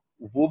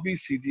ہے وہ بھی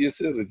سی ڈی اے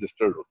سے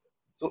رجسٹرڈ ہوتا ہے.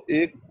 سو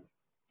ایک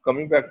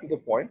coming back to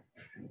the point,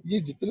 یہ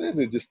جتنے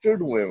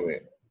رجسٹرڈ ہوئے ہیں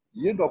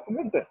یہ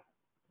ڈاکومنٹ ہے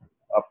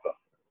آپ کا.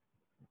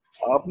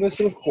 آپ نے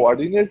صرف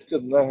کوآرڈینیٹ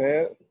کرنا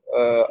ہے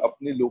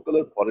اپنی لوکل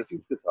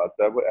اتھارٹیز کے ساتھ,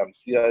 چاہے وہ ایم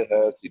سی آئی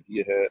ہے, سی ٹی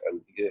اے ہے, ایل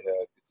ڈی اے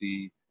ہے,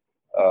 کسی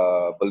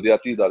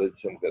بلدیاتی ادارے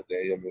جسے ہم کہتے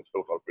ہیں یا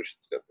میونسپل کارپوریشن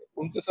کہتے ہیں,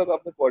 ان کے ساتھ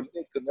آپ نے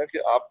کوآرڈینیٹ کرنا ہے کہ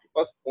آپ کے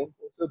پاس کون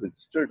کون سے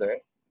رجسٹرڈ ہیں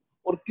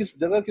اور کس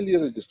جگہ کے لیے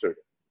رجسٹرڈ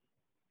ہے.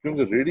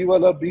 کیونکہ ریڈی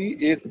والا بھی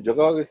ایک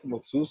جگہ, ایک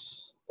مخصوص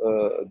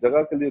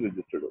جگہ کے لیے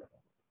رجسٹرڈ ہوتا ہے.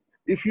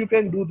 if you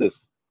can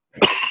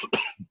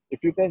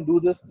do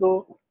this تو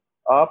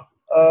آپ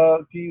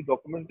کی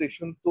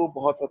ڈاکومنٹیشن تو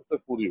بہت حد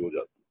تک پوری ہو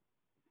جاتی ہے.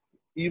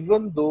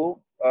 ایون دو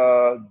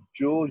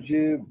جو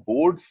یہ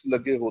بورڈز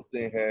لگے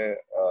ہوتے ہیں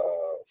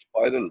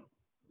اسپائرل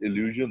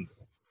ایلیوژنز,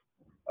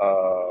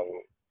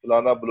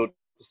 فلانا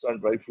بلوچستان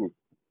ڈرائی فروٹ,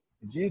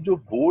 یہ جو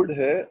بورڈ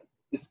ہے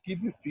اس کی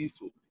بھی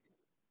فیس ہوتی ہے.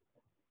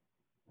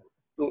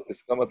 تو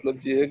اس کا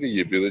مطلب یہ ہے کہ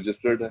یہ بھی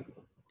رجسٹرڈ ہے.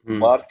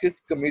 مارکیٹ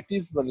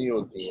کمیٹیز بنی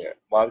ہوتی ہیں,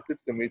 مارکیٹ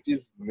کمیٹیز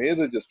میں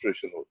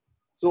رجسٹریشن ہوتی ہے.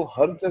 سو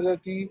ہر جگہ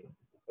کی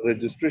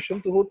رجسٹریشن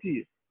تو ہوتی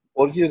ہے,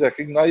 اور یہ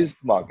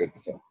ریکگنائزڈ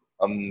مارکیٹس ہیں.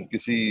 ہم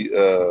کسی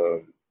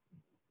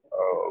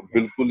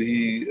بالکل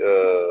ہی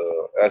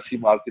ایسی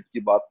مارکیٹ کی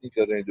بات نہیں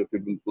کر رہے ہیں جو کہ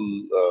بالکل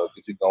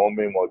کسی گاؤں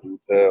میں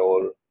موجود ہے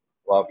اور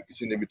وہاں پہ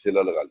کسی نے بھی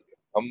ٹھیلا لگا لیا.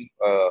 ہم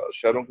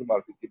شہروں کی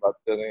مارکیٹ کی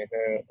بات کر رہے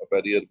ہیں,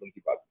 پیری اربن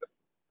کی بات کر رہے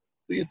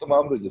ہیں. تو یہ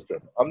تمام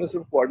رجسٹرڈ, ہم نے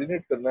صرف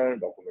کوآرڈینیٹ کرنا ہے,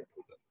 ڈاکومنٹ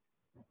ہو جاتا ہے.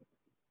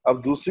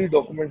 اب دوسری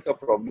ڈاکومنٹ کا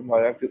پرابلم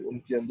آیا کہ ان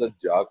کے اندر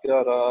جا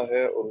کیا رہا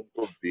ہے اور ان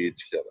کو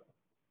بیچ کیا رہا ہے.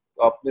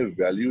 آپ نے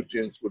ویلیو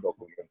چینز کو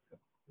ڈاکومنٹ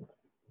کرنا.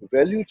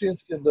 ویلیو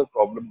چینز کے اندر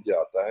پرابلم یہ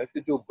آتا ہے کہ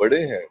جو بڑے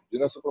ہیں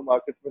جنہیں سپر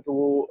مارکیٹ میں تو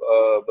وہ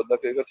بندہ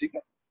کہے گا ٹھیک ہے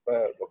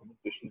میں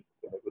ڈاکومنٹیشن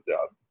کرنے کو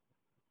تیار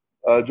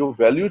ہوں. جو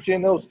ویلیو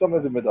چین ہے اس کا میں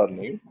ذمہ دار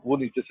نہیں ہوں, وہ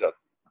نیچے سے آتی.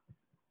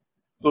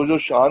 تو جو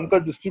شان کا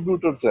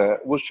ڈسٹریبیوٹرز ہیں,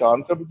 وہ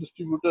شان کا بھی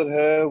ڈسٹریبیوٹر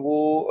ہے, وہ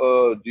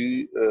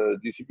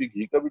جی سی پی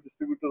گھی کا بھی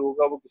ڈسٹریبیوٹر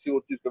ہوگا, وہ کسی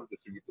اور چیز کا بھی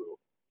ڈسٹریبیوٹر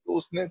ہوگا. تو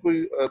اس نے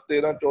کوئی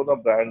 13-14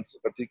 برانڈس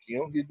اکٹھی کی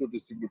ہوں گی جو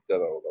ڈسٹریبیوٹ کر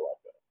رہا ہوگا وہاں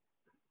پہ.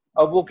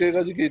 اب وہ کہے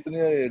گا جی کہ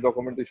اتنے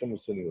ڈاکومنٹیشن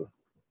مجھ سے نہیں ہوتی.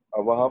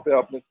 اب وہاں پہ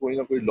آپ نے کوئی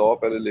نہ کوئی لا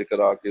پہلے لے کر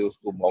آ کے اس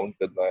کو باؤنڈ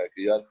کرنا ہے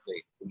کہ یار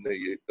نہیں تم نے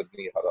یہ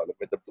کرنی ہے ہر حالت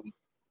میں. جب تم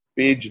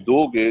پیج دو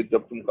گے,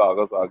 جب تم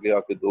کاغذ آگے آ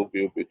کے دو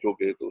گے بیچو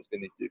گے, تو اس کے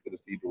نیچے ایک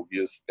رسید ہوگی,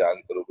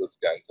 اسکین کرو گے,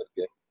 اسکین کر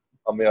کے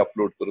ہمیں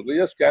اپلوڈ کرو گے,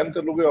 یا اسکین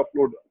کر لو گے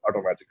اپلوڈ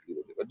آٹومیٹکلی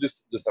ہو جائے گا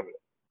جس ہمیں.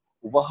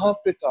 وہاں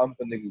پہ کام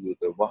کرنے کی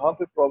ضرورت ہے. وہاں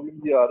پہ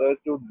پرابلم یہ آ رہا ہے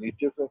جو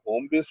نیچے سے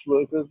ہوم بیسڈ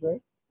ورکرز ہیں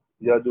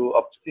یا جو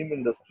اپ اسٹریم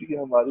انڈسٹری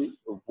ہے ہماری,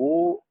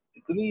 وہ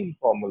اتنی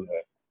انفارمل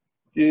ہے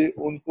کہ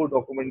ان کو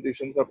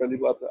ڈاکومنٹیشن کا پہلی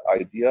بات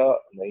آئیڈیا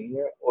نہیں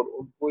ہے, اور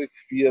ان کو ایک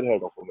فیئر ہے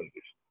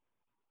ڈاکومنٹیشن.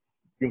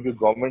 کیونکہ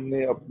گورنمنٹ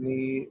نے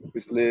اپنی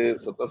پچھلے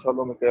 70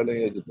 سالوں میں کہہ لیں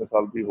یا جتنے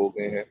سال بھی ہو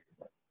گئے ہیں,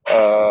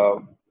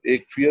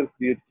 ایک فیئر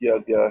کریٹ کیا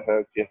گیا ہے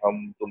کہ ہم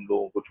تم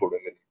لوگوں کو چھوڑیں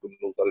گے نہیں, تم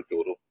لوگ سارے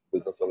چور ہو,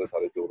 بزنس والے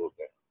سارے چور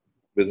ہوتے ہیں,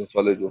 بزنس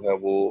والے جو ہیں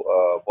وہ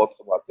بہت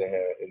کماتے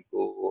ہیں,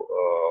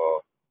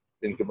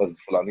 ان کے پاس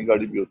فلانی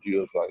گاڑی بھی ہوتی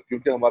ہے.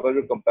 کیونکہ ہمارا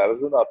جو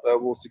کمپیریزن آتا ہے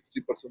وہ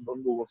 60%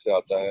 ان لوگوں سے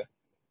آتا ہے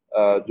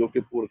جو کہ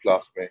پور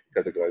کلاس میں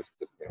کیٹیگرائز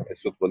کرتے ہیں.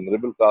 اس وقت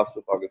ولنریبل کلاس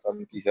جو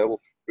پاکستان کی ہے وہ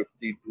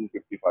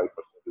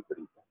 50-55% کے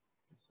قریب ہے.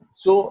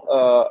 سو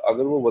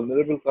اگر وہ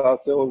ولنریبل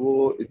کلاس ہے اور وہ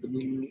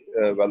اتنی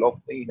ویل آف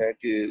نہیں ہے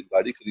کہ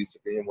گاڑی خرید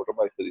سکیں یا موٹر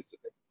بائک خرید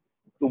سکیں,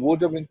 تو وہ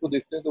جب ان کو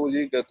دیکھتے ہیں تو وہ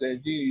یہی کہتے ہیں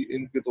جی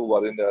ان کے تو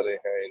وارے نعرے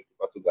ہیں, ان کے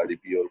پاس تو گاڑی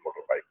بھی ہے اور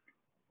موٹر بائک بھی.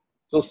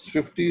 تو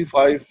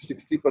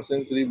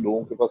 55-60% قریب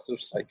لوگوں کے پاس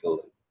صرف سائیکل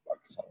ہے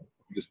پاکستان,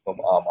 جس کو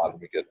ہم عام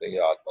آدمی کہتے ہیں,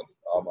 یا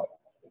عام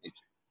آدمی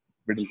نیچے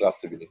مڈل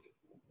کلاس سے بھی نہیں.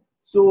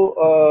 سو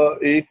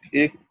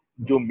ایک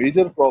جو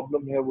میجر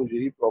پرابلم ہے وہ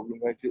یہی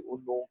پرابلم ہے کہ ان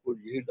لوگوں کو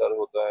یہی ڈر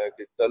ہوتا ہے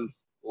کہ کل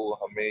کو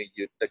ہمیں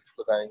یہ ٹیکس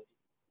لگائیں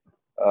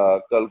گے,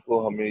 کل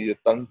کو ہمیں یہ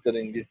تنگ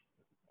کریں گے,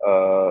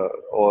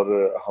 اور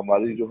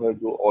ہماری جو ہے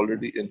جو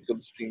آلریڈی انکم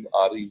اسٹریم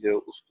آ رہی ہے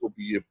اس کو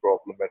بھی یہ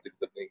پرابلمٹک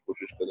کرنے کی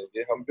کوشش کریں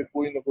گے. ہم پہ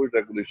کوئی نہ کوئی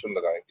ریگولیشن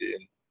لگائیں گے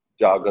ان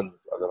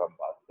جاگنز اگر ہم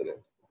بات کریں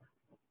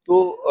تو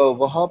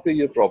وہاں پہ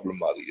یہ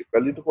پرابلم آ رہی ہے.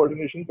 پہلی تو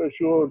کوآرڈینیشن کا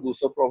ایشو, اور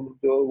دوسرا پرابلم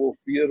جو ہے وہ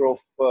فیئر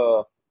آف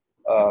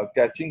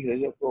کیچنگ ہے,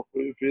 یا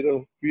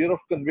فیئر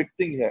آف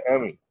کنوکٹنگ ہے,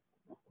 ایویں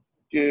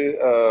کہ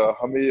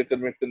ہمیں یہ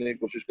کنوکٹ کرنے کی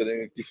کوشش کریں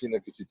گے کسی نہ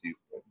کسی چیز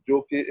میں جو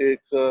کہ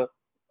ایک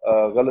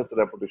غلط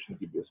ریپوٹیشن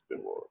کی بیس پہ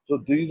ہوا. So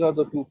these are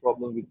the two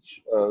problem which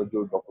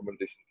جو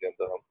ڈاکومنٹیشن کے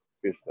اندر ہم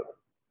فیس کر رہے ہیں.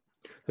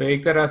 تو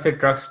ایک طرح سے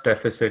ٹرسٹ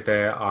ڈیفیسٹ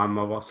ہے, عام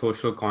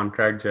سوشل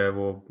کانٹریکٹ جو ہے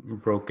وہ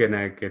بروکن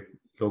ہے, کہ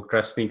لوگ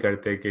ٹرسٹ نہیں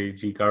کرتے کہ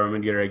جی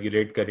گورنمنٹ یہ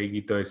ریگولیٹ کرے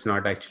گی تو it's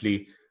not actually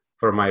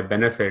for my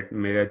benefit,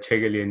 میرے اچھے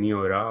کے لیے نہیں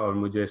ہو رہا, اور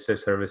مجھے اس سے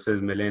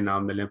سروسز ملیں نہ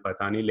ملیں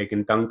پتہ نہیں,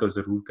 لیکن تنگ تو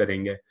ضرور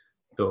کریں گے.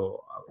 تو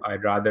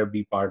I'd rather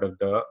be part of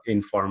the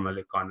informal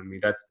economy.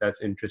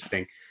 That's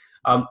interesting.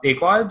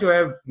 ایک اور جو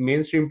ہے مین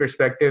اسٹریم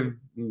پرسپیکٹو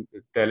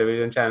ٹیلی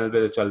ویژن چینل پہ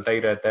تو چلتا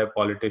ہی رہتا ہے,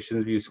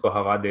 پالیٹیشینز بھی اس کو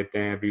ہوا دیتے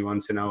ہیں every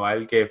once in a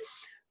while, کہ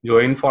جو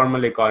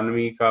انفارمل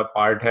اکانومی کا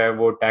پارٹ ہے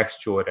وہ ٹیکس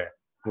چور ہے,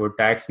 وہ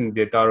ٹیکس نہیں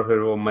دیتا اور پھر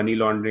وہ منی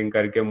لانڈرنگ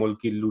کر کے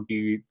ملک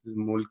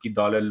کی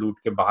دولت لوٹ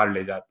کے باہر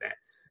لے جاتے ہیں.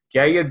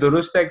 کیا یہ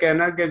درست ہے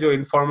کہنا کہ جو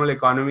انفارمل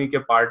اکانومی کے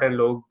پارٹ ہیں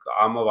لوگ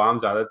عام عوام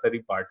زیادہ تر ہی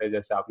پارٹ ہے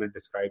جیسے آپ نے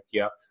ڈسکرائب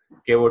کیا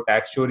کہ وہ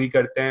ٹیکس چوری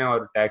کرتے ہیں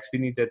اور ٹیکس بھی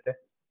نہیں دیتے؟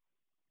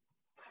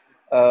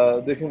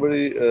 دیکھیں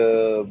بڑی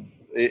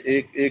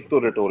ایک تو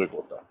ریٹورک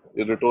ہوتا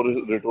ہے,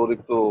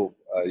 ریٹورک تو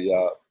یا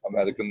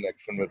امریکن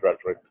ایکسنٹ میں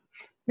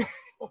ریٹورک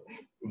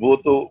وہ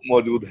تو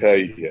موجود ہے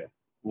ہی ہے,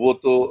 وہ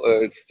تو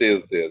it stays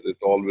there,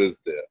 it always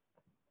their.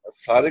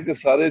 سارے کے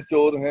سارے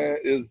چور ہیں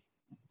از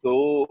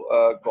سو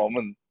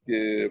کامن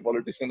کہ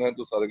پولیٹیشین ہیں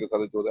تو سارے کے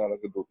سارے چور ہیں,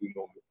 حالانکہ 2-3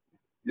 ہوں گے,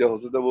 یا ہو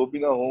سکتا ہے وہ بھی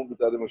نہ ہوں,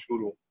 بیچارے مشہور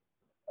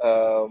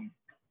ہوں.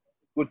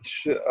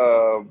 کچھ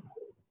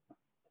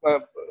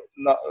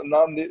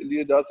نام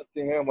لیے جا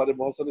سکتے ہیں, ہمارے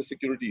بہت سارے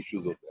سیکیورٹی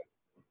ایشوز ہوتے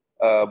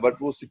ہیں,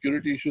 بٹ وہ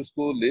سیکیورٹی ایشوز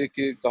کو لے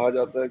کے کہا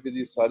جاتا ہے کہ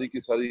جی ساری کی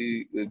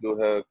ساری جو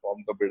ہے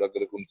قوم کا بیڑا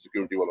گرک ان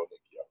سیکیورٹی والوں نے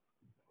کیا.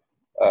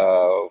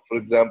 فار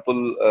ایگزامپل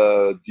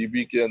جی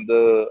بی کے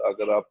اندر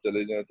اگر آپ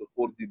چلے جائیں تو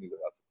 4G نہیں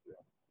لگا سکتے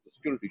آپ,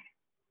 سیکیورٹی.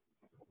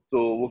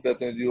 تو وہ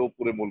کہتے ہیں جی وہ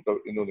پورے ملک کا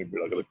انہوں نے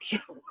بیڑا گرک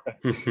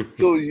کیا.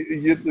 سو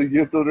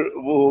یہ تو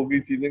وہ ہوگی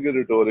چیزیں کہ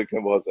ریٹورک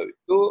ہیں بہت ساری.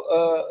 تو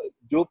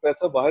جو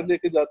پیسہ باہر لے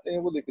کے جاتے ہیں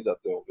وہ لے کے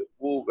جاتے ہوں گے,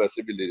 وہ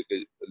ویسے بھی لے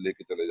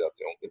کے چلے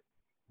جاتے ہوں گے.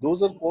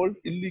 Those are called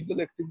illegal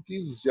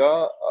activities یا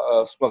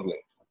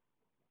اسمگلنگ.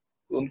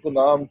 تو ان کو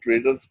نام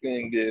ٹریڈرز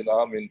کہیں گے,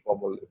 نام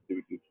انفارمل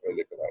ایکٹیویٹیز میں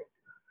لے کر آئیں گے.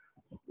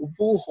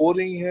 وہ ہو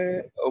رہی ہیں,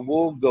 وہ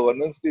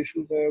گورننس کے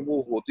ایشوز ہیں,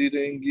 وہ ہوتی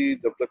رہیں گی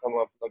جب تک ہم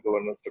اپنا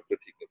گورننس اسٹرکچر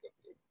ٹھیک نہیں کرتے.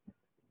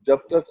 جب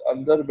تک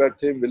اندر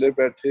بیٹھے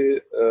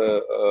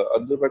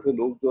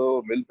لوگ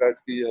جو مل بیٹھ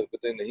کے یہ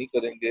حرکتیں نہیں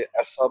کریں گے,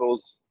 ایس آر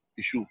اوز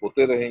ایشو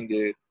ہوتے رہیں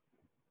گے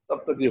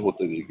تب تک یہ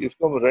ہوتے رہے گی. اس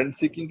کو ہم رینٹ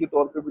سیکنگ کے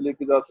طور پہ بھی لے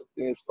کے جا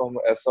سکتے ہیں, اس کو ہم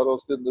ایس آر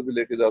اوز کے اندر بھی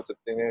لے کے جا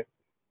سکتے ہیں.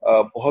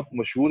 بہت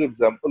مشہور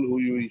اگزامپل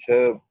ہوئی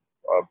ہے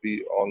ابھی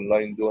آن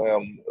لائن جو ہے,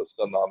 ہم اس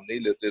کا نام نہیں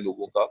لیتے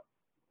لوگوں کا.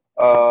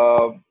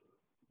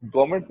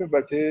 گورنمنٹ میں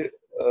بیٹھے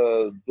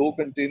 2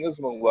 کنٹینرز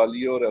منگوا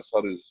لیے اور ایس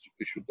آر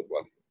ایشو کروا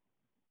لیے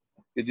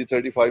کہ جی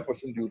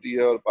 35% ڈیوٹی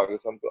ہے اور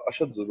پاکستان کو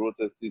اشد ضرورت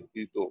ہے اس چیز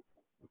کی. تو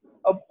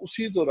اب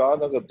اسی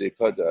دوران اگر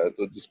دیکھا جائے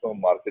تو جس کو ہم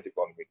مارکیٹ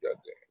اکانومی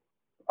کہتے ہیں,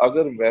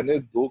 اگر میں نے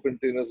 2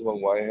 کنٹینرز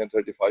منگوائے ہیں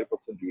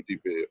 35% ڈیوٹی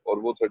پہ اور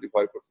وہ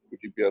 35%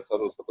 ڈیوٹی پہ ایس آر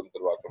او ختم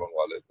کروا کے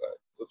منگوا لیتا ہے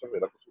تو اس میں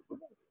میرا قصور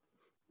نہیں,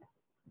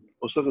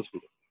 اس کا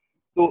قصور.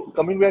 تو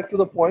coming back to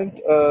the point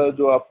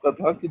جو آپ کا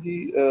تھا کہ جی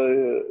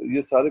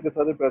یہ سارے کے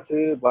سارے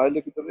پیسے باہر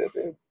لے کے چلے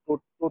جاتے ہیں,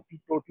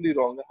 ٹوٹلی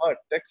رانگ ہے. ہاں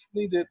ٹیکس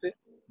نہیں دیتے,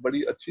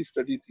 بڑی اچھی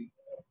اسٹڈی تھی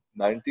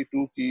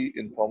 92 کی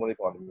انفارمل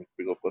اکانومی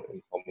کے اوپر,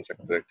 انفارمل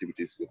سیکٹر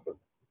ایکٹیویٹیز کے اوپر.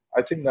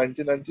 آئی تھنک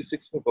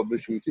 1996 میں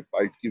پبلش ہوئی تھی,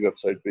 پائٹ کی ویب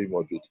سائٹ پہ ہی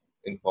موجود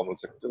تھی, informal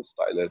sector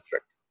style and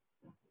facts.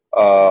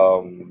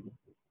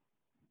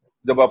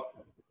 جب آپ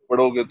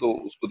پڑھو گے تو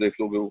اس کو دیکھ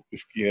لو گے وہ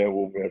کس کی ہیں,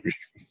 وہ میں ابھی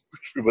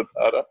کچھ بھی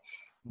بتا رہا.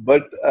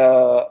 بٹ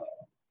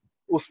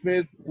اس میں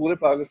پورے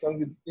پاکستان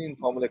کی جتنی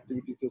انفارمل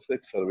ایکٹیویٹیز تھی اس کا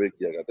ایک سروے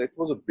کیا گیا تھا. It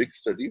was a big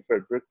study,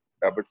 Friedrich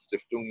Ebert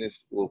Stiftung نے اس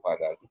کو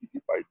فائنانس کی تھی,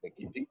 پائٹ نے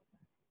کی تھی,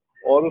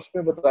 اور اس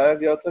میں بتایا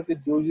گیا تھا کہ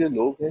جو یہ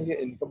لوگ ہیں یہ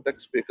انکم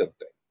ٹیکس پے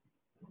کرتے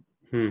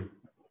ہیں,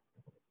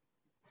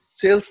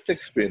 سیلز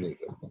ٹیکس پے نہیں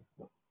کرتے,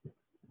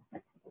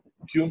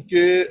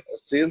 کیونکہ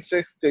سیلز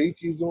ٹیکس کئی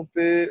چیزوں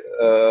پہ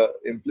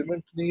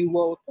امپلیمنٹ نہیں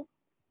ہوا ہوتا,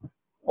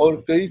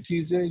 اور کئی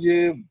چیزیں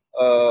یہ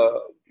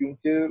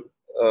کیونکہ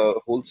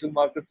ہول سیل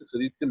مارکیٹ سے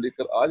خرید کے لے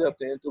کر آ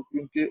جاتے ہیں, تو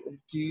کیونکہ ان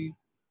کی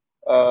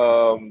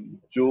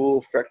جو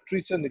فیکٹری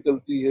سے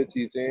نکلتی ہے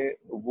چیزیں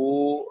وہ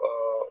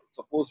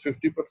سپوز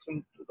 50%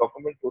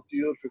 ڈاکومنٹ ہوتی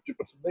ہے اور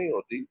 50% نہیں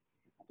ہوتی,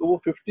 تو وہ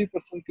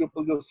 50% کے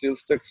اوپر جو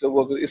سیلز ٹیکس ہے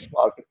وہ اگر اس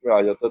مارکیٹ میں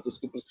آ جاتا ہے تو اس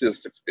کے اوپر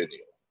سیلز ٹیکس پے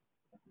نہیں ہوتا,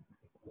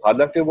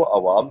 حالانکہ وہ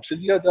عوام سے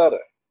لیا جا رہا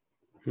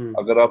ہے.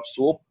 اگر آپ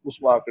سوپ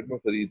اس مارکیٹ میں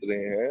خرید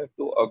رہے ہیں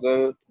تو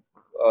اگر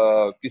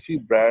کسی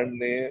برانڈ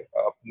نے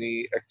اپنی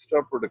ایکسٹرا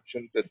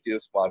پروڈکشن کر کے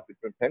اس مارکیٹ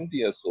میں پھینک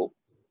دیا سوپ,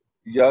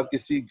 یا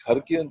کسی گھر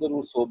کے اندر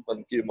وہ سوپ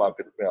بن کے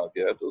مارکیٹ میں آ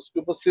گیا ہے, تو اس کے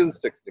اوپر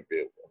سیلز ٹیکس نہیں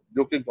پے ہوگا,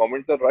 جو کہ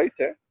گورنمنٹ کا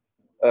رائٹ ہے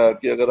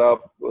کہ اگر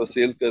آپ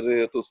سیل کر رہے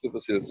ہیں تو اس کے اوپر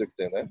سیلز ٹیکس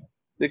دینا ہے,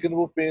 لیکن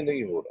وہ پے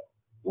نہیں ہو رہا,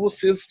 تو وہ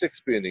سیلز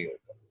ٹیکس پے نہیں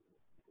ہوتا.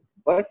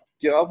 بٹ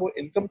کیا وہ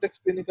انکم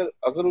ٹیکس پے نہیں کر,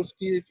 اگر اس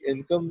کی ایک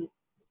انکم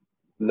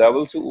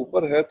لیول سے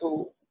اوپر ہے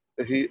تو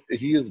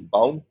he is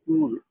bound to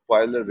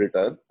file a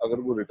return. اگر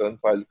وہ ریٹرن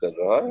فائل کر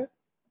رہا ہے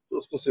تو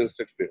اس کو سیلز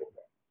ٹیکس پے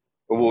ہوگا,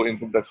 تو وہ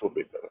انکم ٹیکس وہ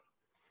پے کر رہا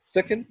ہے.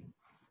 سیکنڈ,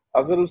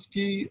 اگر اس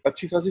کی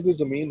اچھی خاصی کوئی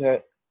زمین ہے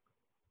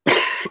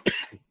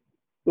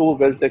تو وہ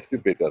ویلتھ ٹیکس بھی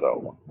پے کر رہا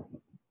ہوگا.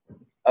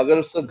 اگر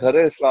اس کا گھر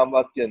ہے اسلام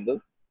آباد کے اندر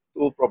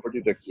تو وہ پراپرٹی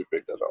ٹیکس بھی پے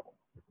کر رہا ہوگا.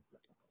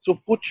 سو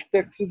کچھ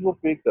ٹیکسز وہ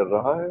پے کر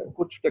رہا ہے,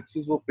 کچھ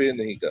ٹیکسز وہ پے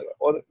نہیں کر رہا.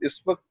 اور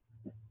اس وقت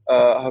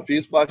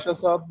حفیظ پاشا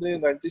صاحب نے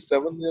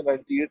 97 یا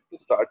 98 میں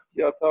سٹارٹ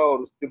کیا تھا, اور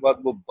اس کے بعد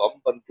وہ بم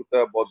بن چکا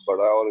ہے بہت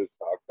بڑا, اور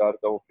اسحاق ڈار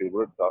کا وہ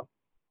فیورٹ تھا,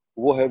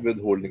 وہ ہے with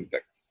holding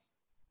tax.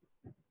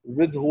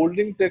 With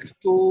holding tax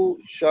تو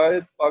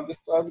شاید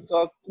پاکستان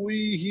کا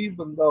کوئی ہی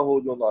بندہ ہو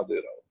جو نہ دے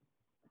رہا ہو.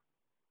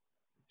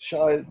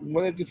 شاید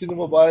میں کسی نے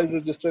موبائل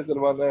رجسٹر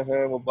کروانا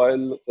ہے,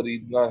 موبائل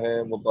خریدنا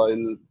ہے,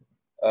 موبائل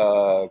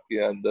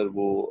کے اندر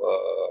وہ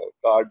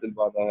کارڈ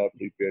ڈلوانا ہے,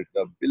 پری پیڈ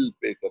کا بل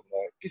پے کرنا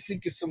ہے, کسی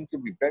قسم کے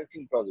بھی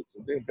بینکنگ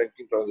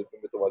ٹرانزیکشن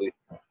میں تمہاری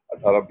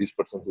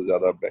 18-20% سے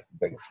زیادہ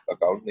بینک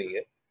اکاؤنٹ نہیں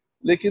ہے.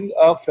 لیکن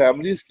آپ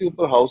فیملیز کے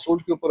اوپر, ہاؤس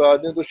ہولڈ کے اوپر آ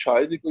جائیں تو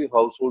شاید ہی کوئی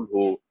ہاؤس ہولڈ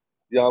ہو,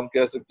 یا ہم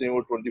کہہ سکتے ہیں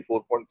وہ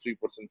 24.3%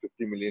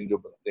 50 ملین جو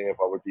بنتے ہیں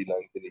پاورٹی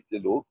لائن کے نیچے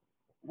لوگ,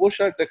 وہ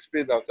شاید ٹیکس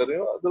پے نہ کریں,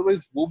 ادروائز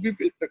وہ بھی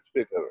ٹیکس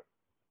پے کریں.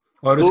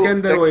 اور اس کے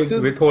اندر وہ ایک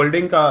وتھ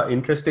ہولڈنگ کا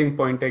انٹرسٹنگ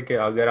پوائنٹ ہے کہ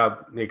اگر آپ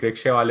ایک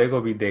رکشے والے کو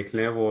بھی دیکھ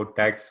لیں, وہ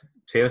ٹیکس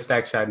سیلز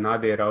ٹیکس شاید نہ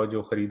دے رہا ہو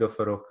جو خرید و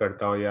فروخت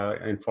کرتا ہو یا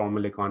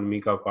انفارمل اکانومی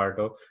کا پارٹ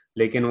ہو,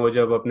 لیکن وہ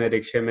جب اپنے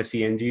رکشے میں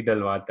سی این جی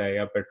ڈلواتا ہے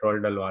یا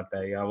پیٹرول ڈلواتا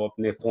ہے یا وہ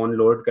اپنے فون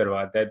لوڈ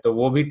کرواتا ہے تو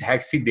وہ بھی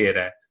ٹیکس ہی دے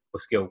رہا ہے,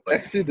 اس کے اوپر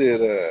ٹیکس ہی دے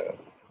رہا ہے.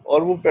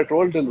 اور وہ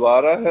پیٹرول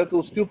ڈلوا رہا ہے تو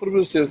اس کے اوپر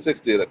بھی سیلز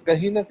ٹیکس دے رہا ہے,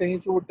 کہیں نہ کہیں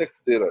سے وہ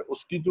ٹیکس دے رہا ہے.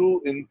 اس کی جو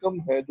انکم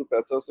ہے, جو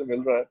پیسہ اسے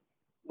مل رہا ہے,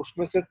 اس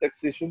میں سے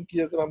ٹیکسیشن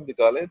کی اگر ہم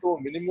نکالیں تو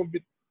منیمم بھی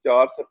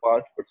 4 سے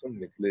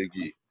 5% نکلے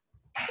گی.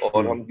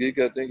 اور ہم یہ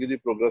کہتے ہیں کہ جی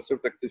پروگریسو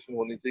ٹیکسیشن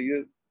ہونی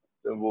چاہیے,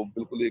 وہ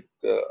بالکل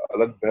ایک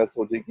الگ بحث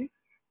ہو جائے گی,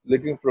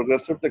 لیکن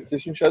پروگریسو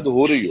ٹیکسیشن شاید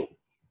ہو رہی ہو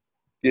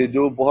کہ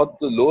جو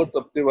بہت لوور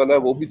طبقے والا ہے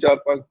وہ بھی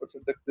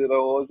 4-5% ٹیکس دے رہا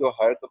ہو, اور جو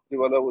ہائر طبقے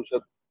والا ہے وہ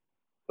شاید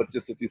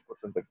 25 سے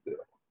 30% ٹیکس دے رہا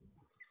ہو.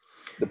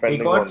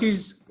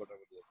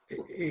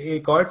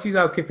 ایک اور چیز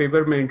آپ کے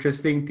پیپر میں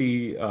انٹرسٹنگ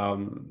تھی,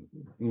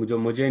 جو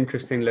مجھے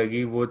انٹرسٹنگ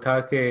لگی, وہ تھا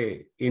کہ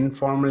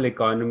انفارمل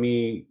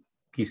اکانومی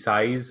کی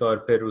سائز اور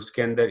پھر اس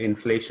کے اندر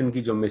انفلیشن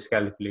کی جو مس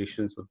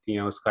کیلکولیشنز ہوتی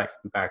ہیں اس کا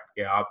امپیکٹ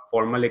کیا. آپ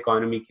فارمل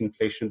اکانومی کی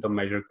انفلیشن تو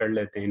میجر کر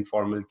لیتے ہیں,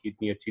 انفارمل کی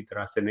اتنی اچھی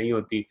طرح سے نہیں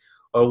ہوتی,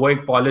 اور وہ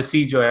ایک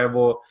پالیسی جو ہے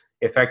وہ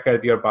افیکٹ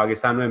کرتی ہے, اور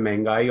پاکستان میں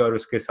مہنگائی اور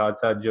اس کے ساتھ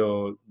ساتھ جو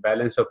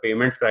بیلنس آف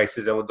پیمنٹس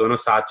کرائسس ہے وہ دونوں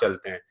ساتھ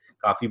چلتے ہیں,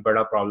 کافی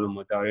بڑا پرابلم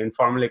ہوتا ہے. اور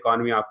انفارمل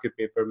اکانومی آپ کے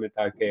پیپر میں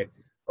تھا کہ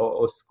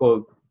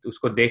اس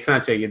کو دیکھنا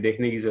چاہیے,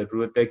 دیکھنے کی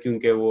ضرورت ہے,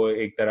 کیونکہ وہ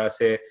ایک طرح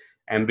سے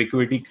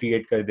ایمبیگوٹی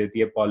کریٹ کر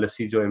دیتی ہے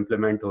پالیسی جو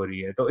امپلیمنٹ ہو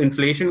رہی ہے. تو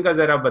انفلیشن کا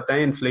ذرا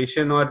بتائیں,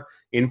 انفلیشن اور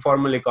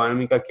انفارمل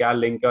اکانومی کا کیا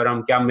لنک ہے, اور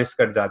ہم کیا مس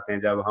کر جاتے ہیں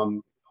جب ہم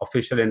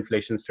آفیشیل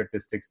انفلیشن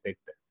اسٹیٹسٹکس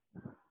دیکھتے ہیں.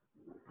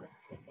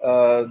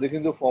 دیکھیں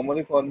جو فارمل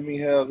اکانومی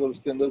ہے, اگر اس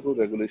کے اندر کوئی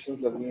ریگولیشنز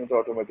لگ رہی ہیں تو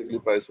آٹومیٹکلی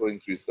پرائس وہ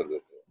انکریز کر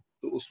دیتے ہیں.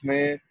 تو اس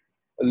میں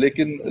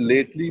لیکن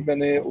لیٹلی میں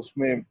نے اس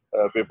میں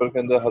پیپر کے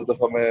اندر ہر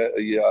دفعہ میں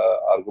یہ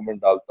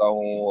آرگومنٹ ڈالتا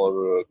ہوں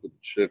اور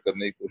کچھ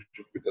کرنے کی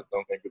کوشش بھی کرتا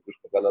ہوں, کہیں پہ کچھ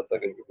نکل آتا ہے,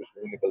 کہیں پہ کچھ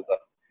نہیں نکلتا.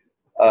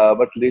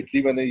 بٹ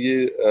لیٹلی میں نے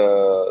یہ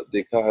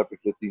دیکھا ہے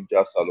پچھلے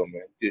 3-4 سالوں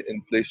میں کہ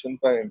انفلیشن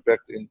کا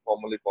امپیکٹ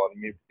انفارمل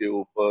اکانومی کے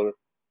اوپر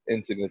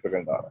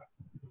انسگنیفیکنٹ آ رہا ہے.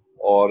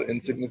 اور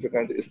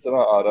انسگنیفیکنٹ اس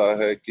طرح آ رہا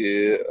ہے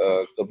کہ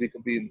کبھی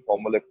کبھی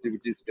انفارمل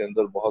ایکٹیویٹیز کے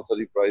اندر بہت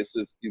ساری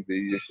پرائسز کی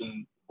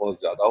ویریشن بہت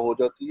زیادہ ہو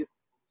جاتی ہے.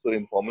 تو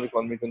انفارمل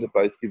اکانومی کے اندر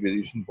پرائس کی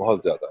ویریشن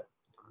بہت زیادہ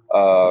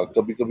ہے.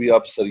 کبھی کبھی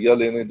آپ سریا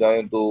لینے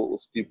جائیں تو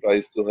اس کی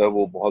پرائس جو ہے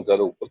وہ بہت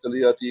زیادہ اوپر چلی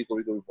جاتی ہے,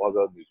 کبھی کبھی بہت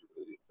زیادہ نیچے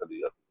چلی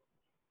جاتی ہے.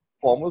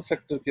 فارمل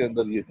سیکٹر کے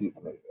اندر یہ چیز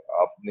نہیں ہے.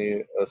 آپ نے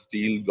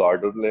اسٹیل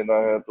گارڈر لینا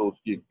ہے تو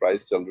اس کی ایک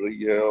پرائس چل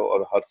رہی ہے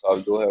اور ہر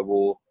سال جو ہے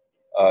وہ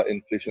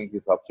انفلیشن کے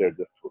حساب سے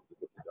ایڈجسٹ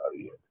ہوتی جا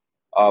رہی ہے.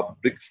 آپ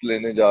برکس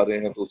لینے جا رہے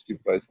ہیں تو اس کی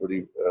پرائس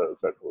بڑی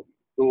سیٹ ہوگی.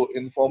 تو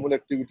انفارمل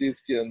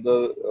ایکٹیویٹیز کے اندر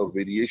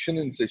ویریشن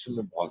انفلیشن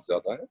میں بہت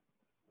زیادہ ہے,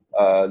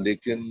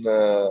 لیکن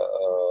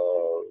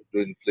جو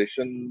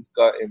انفلیشن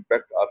کا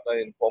امپیکٹ آتا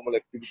ہے انفارمل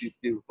ایکٹیویٹیز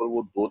کے اوپر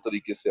وہ 2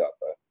 طریقے سے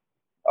آتا ہے.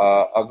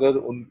 اگر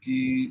ان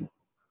کی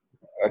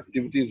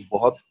ایکٹیویٹیز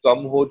بہت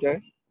کم ہو جائیں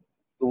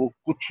تو وہ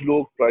کچھ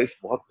لوگ پرائس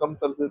بہت کم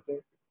کر دیتے ہیں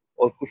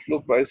اور کچھ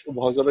لوگ پرائس کو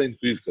بہت زیادہ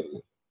انکریز کر دیتے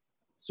ہیں.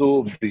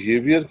 سو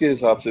بیہیویئر کے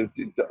حساب سے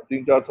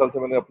 3-4 سال سے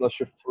میں نے اپنا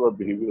شفٹ تھوڑا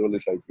بیہیویئر والی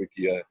سائڈ پہ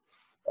کیا ہے.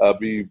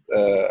 ابھی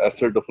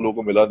ایسر ڈفلو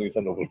کو ملا نہیں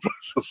تھا نوبل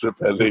پرائز اس سے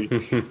پہلے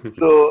ہی,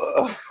 سو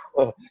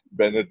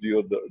بینرجی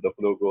اور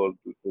ڈفلو کو اور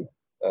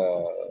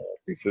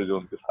تیسرے جو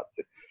ان کے ساتھ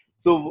تھے.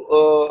 سو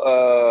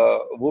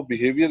وہ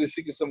بیہیویئر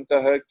اسی قسم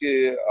کا ہے کہ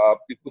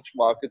آپ کی کچھ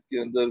مارکیٹ کے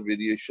اندر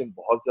ویریشن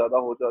بہت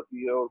زیادہ ہو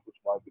جاتی ہے اور کچھ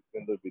مارکیٹ کے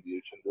اندر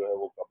ویریشن جو ہے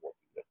وہ کم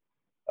ہوتی ہے.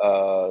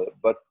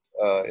 بٹ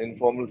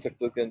انفارمل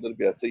سیکٹر کے اندر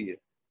بھی ایسے ہی ہے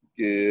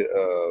کہ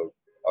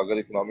اگر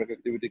اکنامک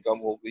ایکٹیویٹی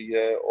کم ہو گئی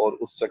ہے اور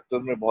اس سیکٹر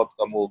میں بہت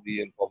کم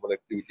ہوگی انفارمل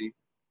ایکٹیویٹی,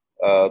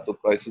 تو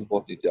پرائسز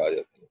بہت نیچے آ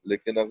جاتی ہیں.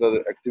 لیکن اگر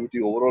ایکٹیویٹی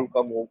اوور آل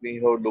کم ہو گئی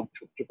ہے اور لوگ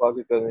چھپ چھپا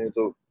کے کر رہے ہیں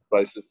تو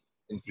پرائسز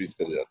انکریز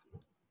کر جاتی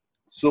ہیں.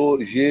 سو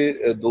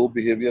یہ 2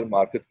 بیہیویئر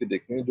مارکیٹ کے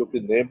دیکھنے ہیں جو کہ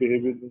نئے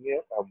بیہیویئر نہیں ہے.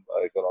 ہم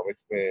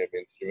اکنامکس میں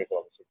مین اسٹریم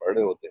اکنامکس میں پڑھ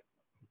رہے ہوتے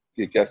ہیں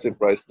کہ کیسے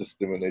پرائس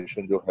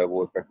ڈسکریمنیشن جو ہے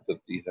وہ افیکٹ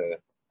کرتی ہے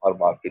ہر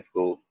مارکیٹ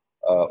کو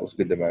اس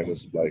کے ڈیمانڈ اور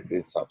سپلائی کے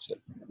حساب سے.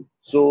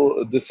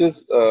 سو دس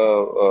از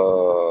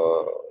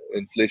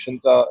انفلیشن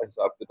کا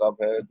حساب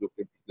کتاب ہے جو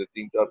کہ پچھلے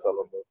 3-4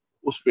 سالوں میں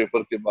اس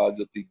پیپر کے بعد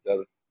جو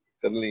 3-4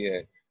 کر لیے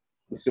ہیں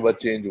اس کے بعد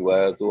چینج ہوا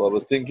ہے. تو آئی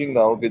واز تھنکنگ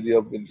ناؤ کہ جی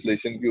اب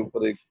انفلیشن کے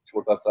اوپر ایک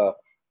چھوٹا سا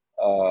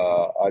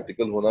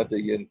آرٹیکل ہونا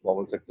چاہیے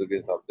انفارمل سیکٹر کے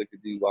حساب سے کہ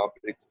جی وہاں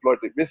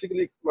پہ بیسیکلی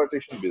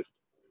ایکسپلائٹیشن بیسڈ.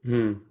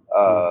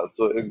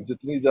 تو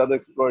جتنی زیادہ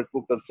ایکسپلائٹ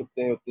کو کر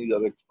سکتے ہیں اتنی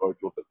زیادہ ایکسپلائٹ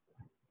کو کرتے ہیں.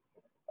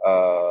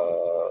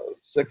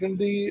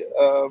 سیکنڈلی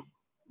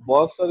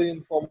بہت ساری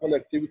انفارمل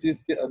ایکٹیویٹیز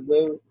کے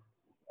اندر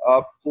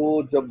آپ کو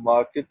جب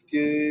مارکیٹ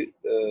کے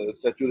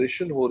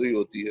سیچوریشن ہو رہی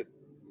ہوتی ہے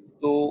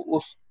تو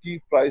اس کی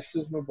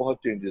پرائسز میں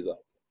بہت چینجز آتے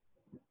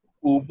ہیں.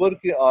 اوبر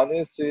کے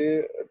آنے سے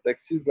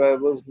ٹیکسی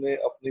ڈرائیورز نے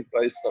اپنی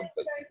پرائس کم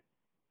کر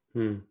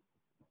دی,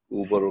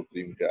 اوبر اور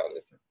کریم کے آنے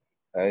سے.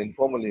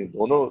 انفارملی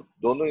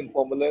دونوں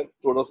انفارمل ہیں.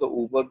 تھوڑا سا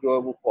اوبر جو ہے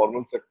وہ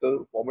formal sector,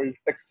 formal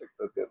tax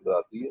sector کے اندر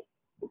آتی ہے,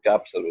 وہ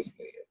کیب سروس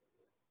نہیں ہے.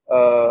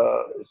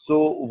 سو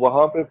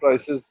وہاں پہ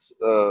پرائسز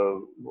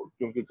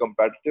کیونکہ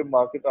کمپیٹیٹیو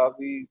مارکیٹ آ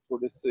گئی,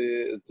 تھوڑے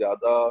سے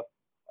زیادہ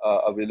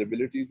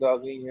اویلیبلٹیز آ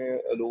گئی ہیں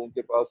لوگوں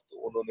کے پاس,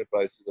 تو انہوں نے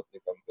پرائسز اپنے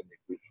کم کرنے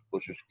کی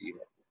کوشش کی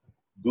ہے.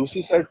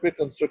 دوسری سائڈ پہ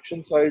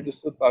کنسٹرکشن سائڈ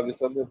اس وقت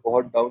پاکستان میں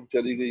بہت ڈاؤن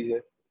چلی گئی ہے.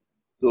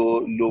 تو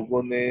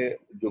لوگوں نے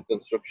جو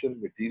کنسٹرکشن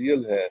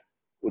مٹیریل ہے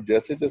وہ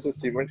جیسے جیسے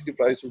سیمنٹ کی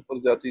پرائس اوپر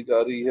جاتی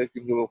جا رہی ہے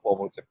کیونکہ وہ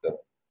فارمل سیکٹر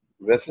ہے,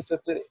 ویسے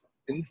سیکٹر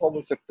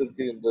انفارمل سیکٹر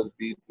کے اندر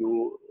بھی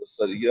جو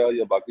سریا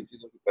یا باقی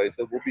چیزوں کی پرائس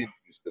ہے وہ بھی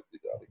انکریز کرتی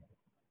جا رہی ہے.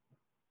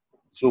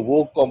 سو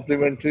وہ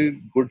کمپلیمنٹری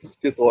گڈس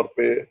کے طور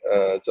پہ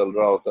چل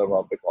رہا ہوتا ہے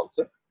وہاں پہ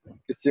کانسیپٹ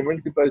کہ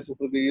سیمنٹ کی پرائس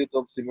اوپر گئی ہے تو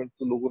اب سیمنٹ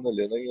تو لوگوں نے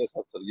لینا ہی ہے,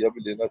 ساتھ سریا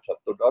بھی لینا,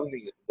 چھت تو ڈالنی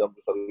ہے. جب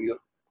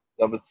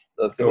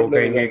سیمنٹ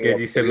لینے جائیں گے کہ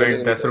جی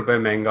سیمنٹ 10 روپے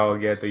مہنگا ہو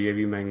گیا تو یہ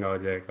بھی مہنگا ہو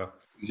جائے گا,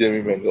 یہ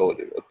بھی مہنگا ہو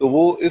جائے گا. تو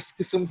وہ اس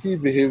قسم کی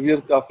بیہیویئر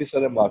کافی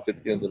سارے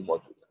مارکیٹ کے اندر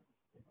موجود ہے.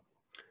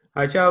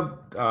 اچھا،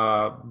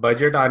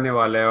 بجٹ آنے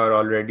والا ہے اور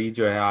آلریڈی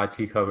جو ہے آج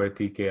کی خبر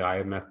تھی کہ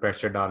IMF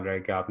پریشر ڈال رہا ہے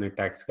کہ آپ نے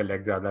ٹیکس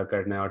کلیکٹ زیادہ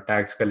کرنا ہے، اور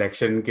ٹیکس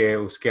کلیکشن کے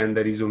اس کے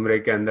اندر ہی زمرے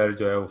کے اندر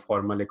جو ہے وہ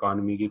فارمل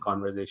اکانومی کی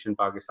کانورزیشن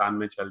پاکستان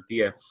میں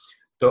چلتی ہے.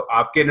 تو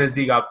آپ کے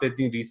نزدیک آپ نے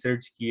اتنی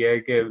ریسرچ کی ہے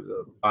کہ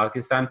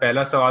پاکستان،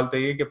 پہلا سوال تو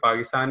یہ کہ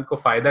پاکستان کو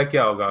فائدہ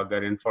کیا ہوگا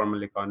اگر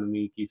انفارمل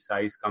اکانومی کی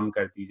سائز کم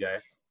کر دی جائے؟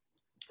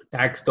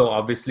 ٹیکس تو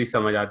آبویسلی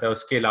سمجھ آتا ہے،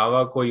 اس کے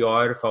علاوہ کوئی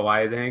اور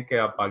فوائد ہیں کہ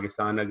اب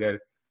پاکستان اگر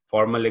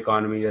فارمل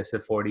اکانومی جیسے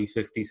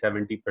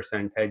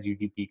 40-50-70% ہے جی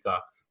ڈی پی کا،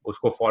 اس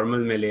کو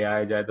فارمل میں لے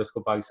آیا جائے تو اس کو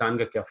پاکستان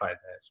کا کیا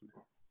فائدہ ہے اس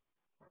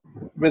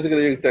میں؟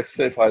 بیسیکلی ایک ٹیکس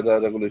کا فائدہ ہے،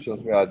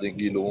 ریگولیشنز میں آ جائیں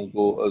گی، لوگوں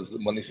کو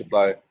منی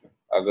سپلائی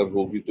اگر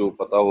ہوگی تو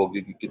پتہ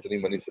ہوگی کہ کتنی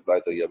منی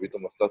سپلائی چاہیے. ابھی تو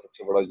مسئلہ سب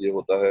سے بڑا یہ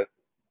ہوتا ہے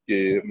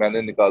کہ میں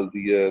نے نکال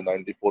دی ہے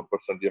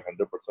 94% یا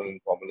 100%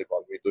 انفارمل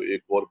اکانومی، تو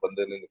ایک اور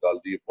بندے نے نکال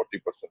دی ہے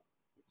 40%.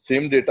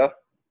 سیم ڈیٹا،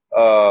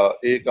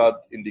 ایک آدھ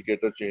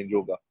انڈیکیٹر چینج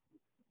ہوگا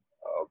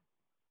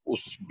اس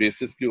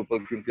بیسس کے اوپر،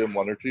 کیونکہ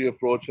مانیٹری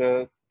اپروچ ہے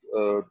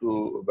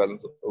ٹو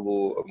بیلنس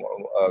وہ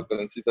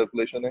کرنسی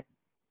سرکولیشن ہے.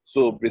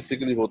 سو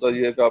بیسیکلی ہوتا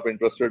یہ ہے کہ آپ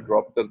انٹرسٹ ریٹ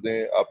ڈراپ کر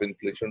دیں، آپ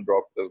انفلیشن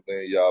ڈراپ کر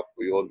دیں، یا آپ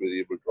کوئی اور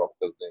ویریبل ڈراپ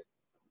کر دیں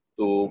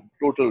تو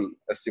ٹوٹل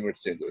ایسٹیمیٹ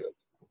چینج ہو جاتا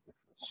ہے.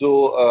 سو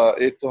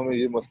ایک تو ہمیں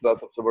یہ مسئلہ،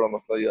 سب سے بڑا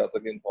مسئلہ یہ آتا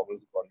ہے کہ انفارمل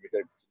اکانومی کا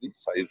ایکچولی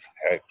سائز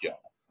ہے کیا،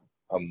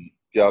 ہم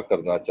کیا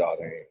کرنا چاہ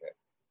رہے ہیں.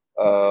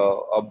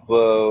 اب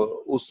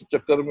اس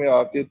چکر میں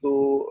آ کے تو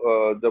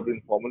جب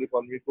انفارمل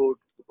اکانومی کو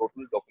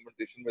ٹوٹل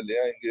ڈاکومنٹیشن میں لے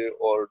آئیں گے،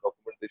 اور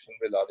ڈاکومنٹیشن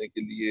میں لانے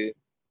کے لیے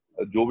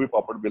جو بھی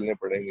پاپڑ بیلنے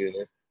پڑیں گے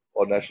انہیں،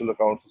 اور نیشنل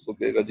اکاؤنٹس اس کو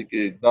کہے گا جی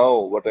کہ now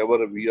whatever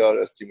we are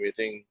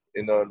estimating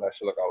in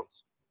national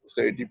accounts, اس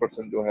کا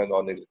 80% جو ہے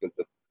نان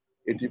ایگریکلچر،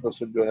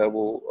 80% جو ہے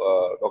وہ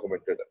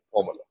ڈاکومنٹڈ ہے،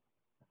 فارمل ہے.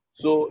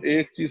 سو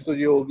ایک چیز تو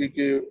یہ ہوگی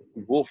کہ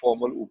وہ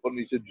فارمل اوپر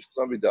نیچے جس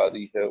طرح بھی جا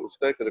رہی ہے اس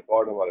کا ایک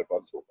ریکارڈ ہمارے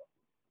پاس ہوگا،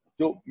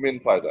 جو مین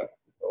فائدہ ہے.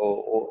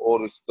 اور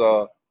اس کا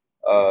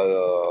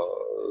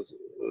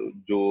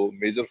جو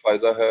میجر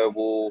فائدہ ہے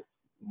وہ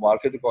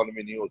مارکیٹ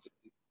اکانومی نہیں ہو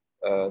سکتی،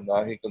 نہ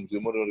ہی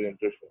کنزیومر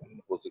اورینٹیشن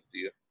ہو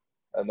سکتی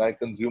ہے، نہ ہی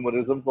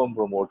کنزیومرزم کو ہم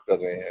پروموٹ کر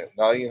رہے ہیں،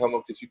 نہ ہی ہم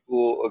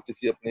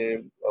کسی اپنے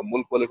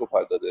ملک والے کو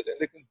فائدہ دے رہے ہیں.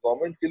 لیکن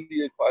گورنمنٹ کے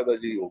لیے ایک فائدہ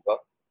یہی ہوگا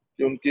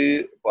کہ ان کے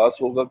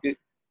پاس ہوگا کہ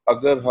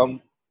اگر ہم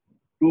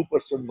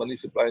 2% منی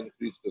سپلائی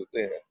انکریز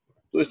کرتے ہیں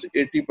تو اس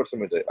 80%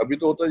 میں جائے. ابھی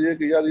تو ہوتا یہ ہے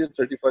کہ یار یہ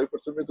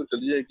 35% میں تو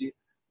چلی جائے گی،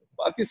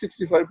 باقی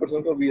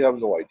 65% کا وی ہیو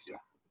نو آئیڈیا.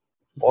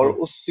 اور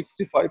اس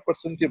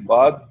 65% کے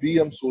بعد بھی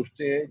ہم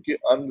سوچتے ہیں کہ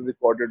ان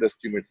ریکارڈڈ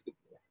ایسٹیمیٹس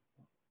کتنے ہیں.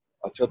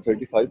 اچھا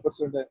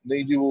 35% ہے،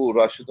 نہیں جی وہ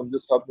راشد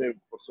امجد صاحب نے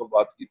پرسوں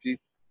بات کی تھی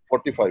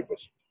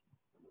 45%.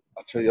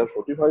 اچھا یار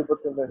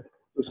 45% ہے،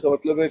 تو اس کا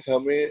مطلب ہے کہ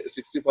ہمیں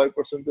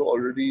 65% جو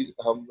آلریڈی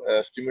ہم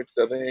ایسٹیمیٹ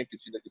کر رہے ہیں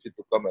کسی نہ کسی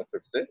تکا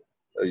میتھڈ سے،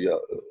 یا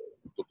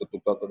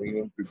تکا تو نہیں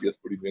ہے، پی پی ایس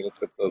بڑی محنت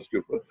کرتا ہے اس کے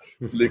اوپر،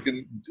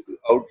 لیکن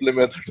آؤٹ فلو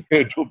میتھڈ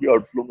ہے، جو بھی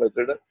آؤٹ فلو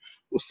میتھڈ ہے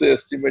اس سے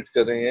ایسٹیمیٹ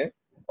کر رہے ہیں.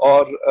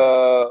 اور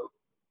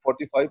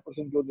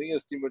 45% جو نہیں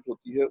ایسٹیمیٹ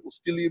ہوتی ہے اس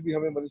کے لیے بھی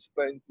ہمیں منی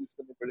سپلائی انکریز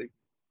کرنی پڑے گی.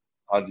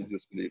 ہاں جی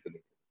اس کے لیے کرنی پڑے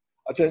گی.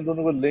 اچھا ان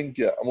دونوں کا لنک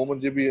کیا؟ عموماً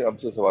یہ بھی ہم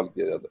سے سوال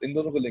کیا جاتا ہے ان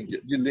دونوں کا لنک کیا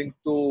جی. لنک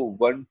تو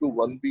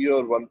 1:1 بھی ہے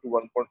اور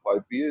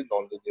 1:1.5 بھی ہے،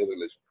 نان لینئر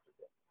ریلیشن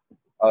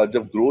ہے.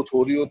 جب گروتھ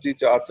ہو رہی ہوتی ہے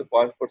 4 سے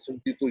 5%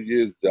 کی تو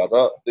یہ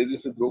زیادہ تیزی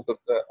سے گرو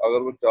کرتا ہے.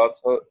 اگر وہ 4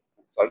 سے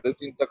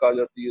 3.5 تک آ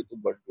جاتی ہے تو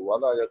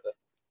 1:1 آ جاتا ہے،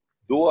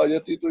 2 آ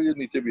جاتی ہے تو یہ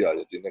نیچے بھی آ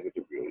جاتی ہے،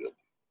 نیگیٹو بھی ہو جاتی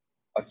ہے.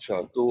 اچھا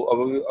تو اب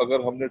اگر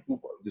ہم نے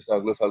جس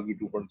اگلے سال کی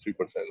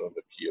 2.3%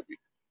 رکھی ہے ابھی،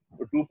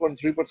 تو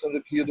 2.3%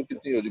 رکھی ہے تو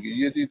کتنی ہو جائے گی؟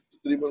 یہ تھی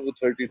تقریباً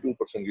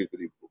 32% کے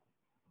قریب کو.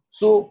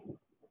 سو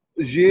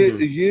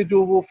یہ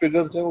جو وہ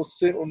فگرز ہیں اس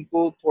سے ان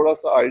کو تھوڑا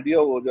سا آئیڈیا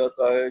ہو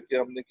جاتا ہے کہ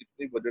ہم نے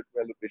کتنی بجٹ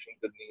میں ایلوکیشن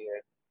کرنی ہے.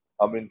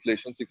 ہم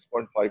انفلیشن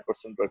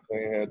 6.5% رکھ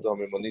رہے ہیں تو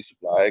ہمیں منی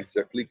سپلائی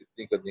ایگزیکٹلی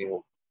کتنی کرنی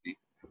ہوگی،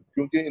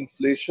 کیونکہ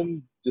انفلیشن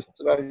جس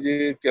طرح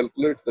یہ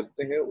کیلکولیٹ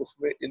کرتے ہیں اس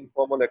میں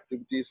انفارمل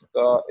ایکٹیویٹیز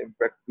کا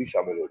امپیکٹ بھی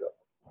شامل ہو جاتا ہے.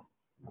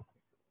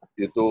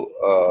 یہ تو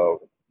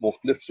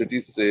مختلف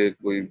سٹیز سے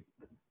کوئی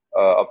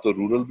اب تو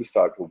رورل بھی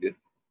سٹارٹ ہو گئے،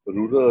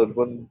 رورل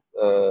اربن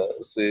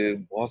سے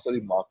بہت ساری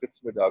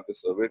مارکیٹس میں جا کے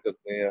سروے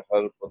کرتے ہیں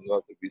ہر 15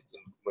 سے 20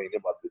 مہینے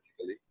بعد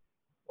بیسیکلی،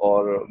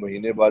 اور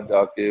مہینے بعد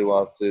جا کے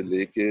وہاں سے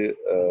لے کے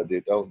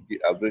ڈیٹا ان کی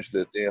ایوریج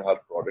لیتے ہیں ہر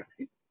پروڈکٹ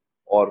کی،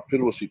 اور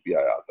پھر وہ سی پی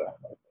آئی آتا ہے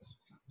ہمارے پاس.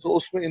 تو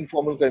اس میں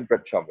انفارمل کا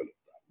امپیکٹ شامل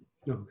ہوتا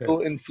ہے. تو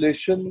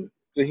انفلیشن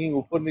کہیں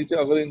اوپر نیچے،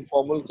 اگر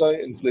انفارمل کا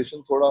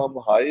انفلیشن تھوڑا ہم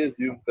ہائی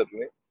ایزیوم کر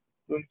لیں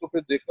تو ان کو پھر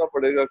دیکھنا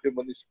پڑے گا کہ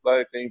منی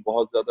سپلائی کہیں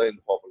بہت زیادہ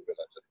انفارمل میں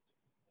نہ چلے.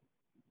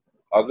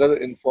 اگر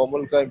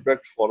انفارمل کا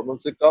امپیکٹ فارمل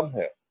سے کم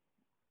ہے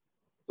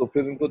تو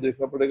پھر ان کو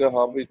دیکھنا پڑے گا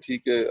ہاں بھائی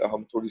ٹھیک ہے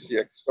ہم تھوڑی سی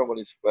ایکسٹرا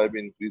منی سپلائی بھی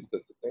انکریز کر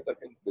سکتے ہیں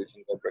تاکہ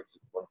انفلیشن کا امپیکٹ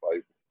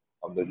 6.5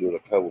 ہم نے جو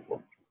رکھا ہے وہ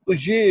کم. تو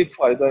یہ ایک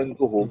فائدہ ان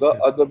کو ہوگا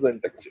other then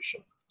taxation.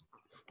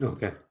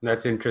 Okay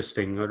that's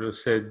interesting. اور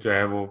اس سے جو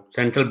ہے وہ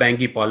سینٹرل بینک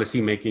کی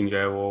پالیسی میکنگ جو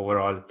ہے وہ اوور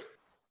آل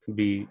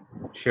بھی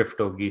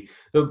شفٹ ہوگی.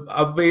 تو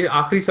اب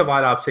آخری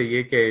سوال آپ سے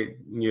یہ کہ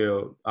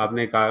آپ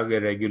نے کہا کہ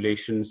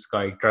ریگولیشنس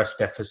کا ایک ٹرسٹ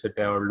ڈیفیسٹ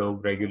ہے اور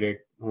لوگ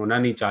ریگولیٹ ہونا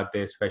نہیں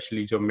چاہتے,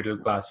 اسپیشلی جو مڈل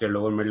کلاس یا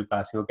لوور مڈل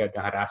کلاس ہیں, وہ کہتے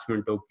ہیں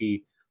ہراسمنٹ ہوگی,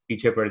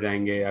 پیچھے پڑ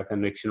جائیں گے یا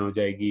کنوکشن ہو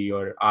جائے گی,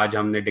 اور آج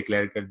ہم نے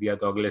ڈکلیئر کر دیا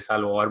تو اگلے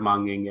سال وہ اور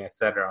مانگیں گے,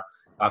 ایسا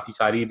کافی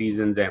ساری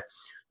ریزنز ہیں.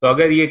 تو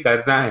اگر یہ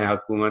کرنا ہے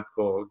حکومت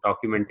کو,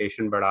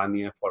 ڈاکیومنٹیشن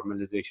بڑھانی ہے,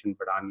 فارملائزیشن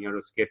بڑھانی ہے, اور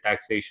اس کے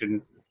ٹیکسیشن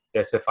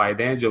جیسے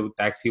فائدے ہیں جو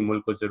ٹیکسی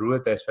ملک کو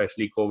ضرورت ہے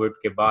اسپیشلی کووڈ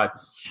کے بعد,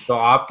 تو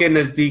آپ کے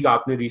نزدیک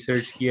آپ نے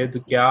ریسرچ کی ہے تو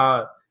کیا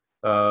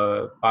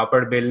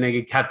پاپڑ بیلنے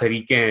کے کیا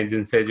طریقے ہیں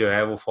جن سے جو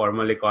ہے وہ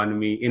فارمل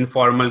اکانومی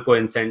انفارمل کو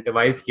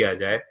انسینٹیوائز کیا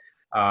جائے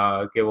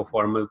کہ وہ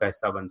فارمل کا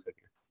حصہ بن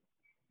سکے؟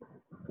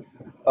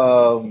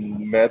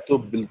 میں تو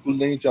بالکل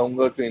نہیں چاہوں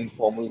گا کہ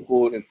انفارمل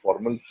کو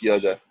انفارمل کیا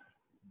جائے,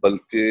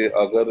 بلکہ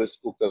اگر اس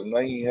کو کرنا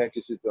ہی ہے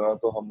کسی طرح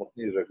تو ہم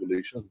اپنی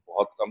ریگولیشنز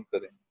بہت کم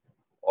کریں,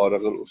 اور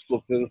اگر اس کو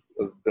پھر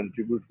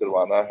کنٹریبیوٹ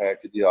کروانا ہے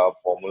کہ جی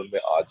آپ فارمل میں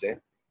آ جائیں,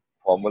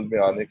 فارمل میں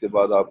آنے کے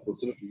بعد آپ کو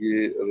صرف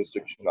یہ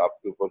ریسٹرکشن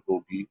آپ کے اوپر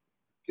ہوگی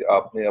کہ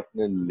آپ نے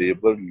اپنے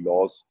لیبر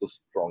لاز کو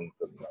اسٹرانگ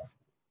کرنا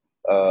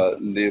ہے,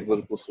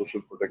 لیبر کو سوشل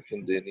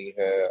پروٹیکشن دینی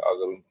ہے,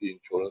 اگر ان کی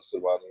انشورنس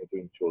کروانی ہے تو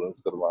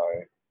انشورنس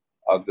کروائیں,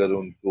 اگر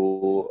ان کو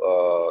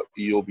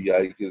ای او بی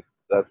آئی کے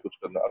تحت کچھ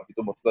کرنا. ابھی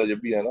تو مسئلہ یہ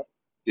بھی ہے نا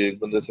کہ ایک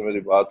بندے سے میری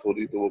بات ہو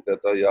رہی تو وہ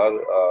کہتا ہے یار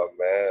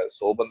میں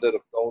 100 بندے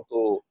رکھتا ہوں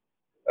تو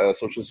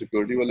سوشل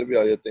سیکورٹی والے بھی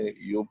آ جاتے ہیں,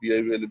 ای او بی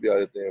آئی والے بھی آ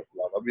جاتے ہیں,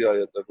 فلانا بھی آ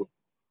جاتا ہے, کچھ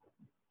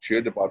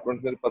 6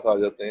 ڈپارٹمنٹ میرے پاس آ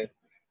جاتے ہیں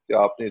کہ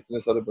آپ نے اتنے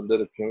سارے بندے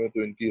رکھے ہوئے تو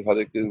ان کی ہر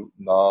ایک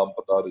نام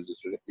پتہ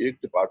رجسٹر,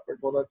 ایک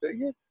ڈپارٹمنٹ ہونا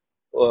چاہیے.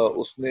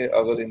 اس نے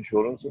اگر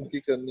انشورنس ان کی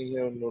کرنی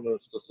ہے, انہوں نے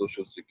اس کا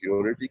سوشل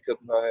سیکیورٹی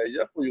کرنا ہے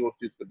یا کوئی اور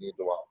چیز کرنی ہے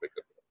تو وہاں پہ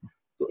کرنا ہے.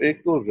 تو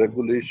ایک تو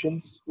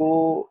ریگولیشنس کو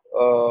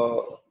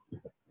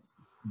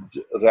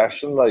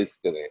ریشنلائز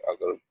کریں,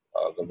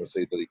 اگر میں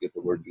صحیح طریقے سے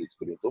ورڈ یوز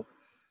کروں تو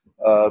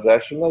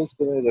ریشنلائز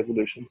کریں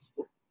ریگولیشنس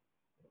کو,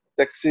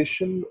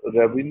 ٹیکسیشن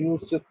ریونیو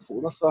سے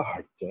تھوڑا سا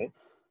ہٹ جائیں,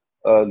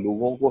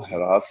 لوگوں کو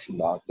ہراس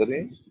نہ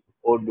کریں,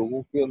 اور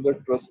لوگوں کے اندر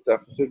ٹرسٹ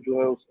ڈیفیسٹ جو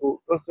ہے اس کو,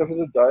 ٹرسٹ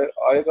ڈیفیسٹ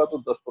آئے گا تو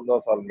 10-15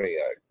 سال میں ہی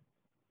آئے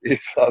گا,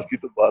 1 سال کی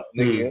تو بات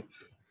نہیں ہے,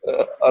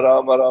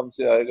 آرام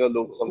سے آئے گا.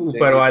 لوگ سمجھیں اوپر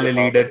گے کہ والے ہاں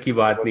لیڈر کی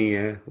بات نہیں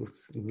ہے,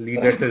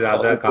 لیڈر سے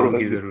زیادہ کام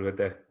کی ضرورت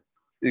ہے.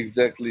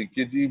 ایگزیکٹلی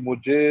کہ جی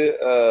مجھے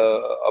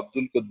عبد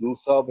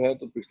القدوس صاحب ہیں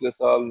تو پچھلے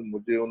سال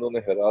مجھے انہوں نے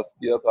ہراس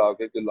کیا تھا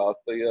آگے کہ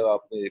لاسٹ ایئر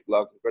آپ نے 1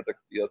 لاکھ روپے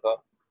ٹیکس دیا تھا,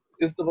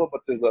 اس دفعہ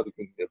 25,000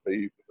 کیوں دیا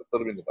بھائی,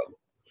 75 بھی نکالو.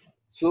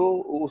 سو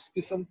اس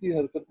قسم کی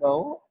حرکت نہ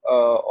ہو,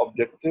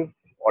 آبجیکٹو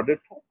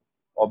آڈٹ ہو,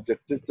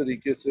 آبجیکٹو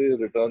طریقے سے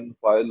ریٹرن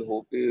فائل ہو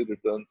کے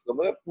ریٹرنس کا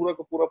مطلب پورا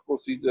کا پورا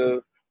پروسیجر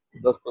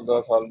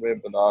 10-15 سال میں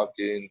بنا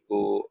کے ان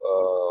کو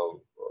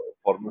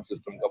فارمل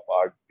سسٹم کا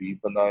پارٹ بھی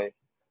بنائیں.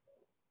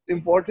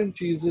 امپورٹنٹ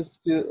چیز ہے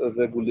کہ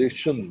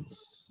ریگولیشنز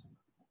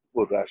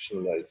کو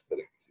ریشنلائز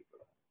کریں, کسی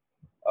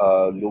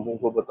طرح لوگوں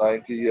کو بتائیں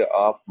کہ یہ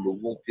آپ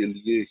لوگوں کے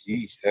لیے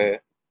ہی ہے,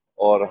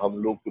 اور ہم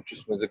لوگ کچھ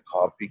اس میں سے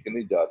کھا پی کے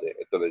نہیں جا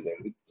رہے چلے جائیں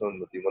گے. جس طرح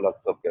ندیم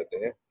الحق صاحب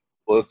کہتے ہیں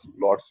perks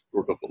plots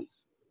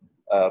protocols,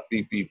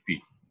 P P P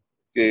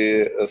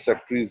کہ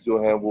سیکٹریز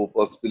جو ہیں وہ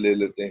پرکس بھی لے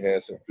لیتے ہیں,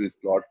 سیکٹریز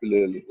پلاٹ بھی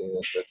لے لیتے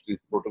ہیں, سیکٹریز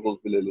پروٹوکولس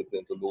بھی لے لیتے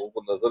ہیں, تو لوگوں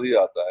کو نظر ہی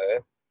آتا ہے.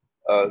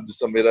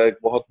 جیسا میرا ایک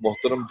بہت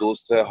محترم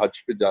دوست ہے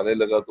حج پہ جانے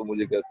لگا تو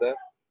مجھے کہتا ہے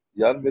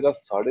یار میرا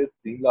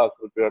 3.5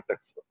 لاکھ روپیہ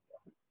ٹیکس بنتا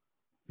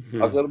ہے,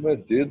 اگر میں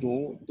دے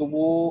دوں تو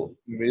وہ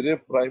میرے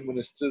پرائم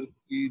منسٹر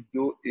کی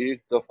جو 1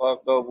 دفعہ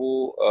کا وہ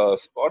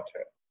اسکاٹ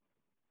ہے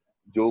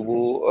جو وہ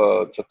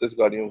 36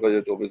 گاڑیوں کا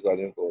یا 24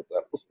 گاڑیوں کا ہوتا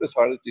ہے, اس پہ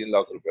 3.5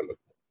 لاکھ روپیہ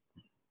لگتا ہے.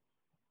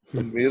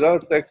 تو میرا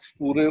ٹیکس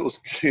پورے اس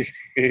کے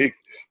ایک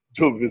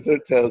جو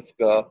وزٹ ہے اس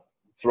کا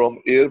from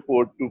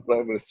airport to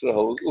prime minister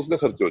house اس میں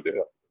خرچ ہو جائے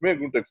گا. میں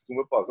کیوں ٹیکس دوں,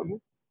 میں پاگل ہوں.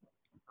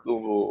 تو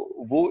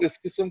وہ اس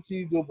قسم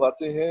کی جو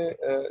باتیں ہیں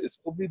اس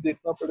کو بھی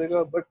دیکھنا پڑے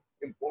گا. بٹ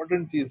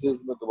امپورٹنٹ چیز ہے,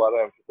 میں دوبارہ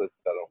ایمفسائز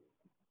کر رہا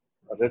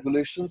ہوں,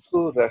 ریگولیشنز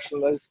کو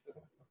ریشنلائز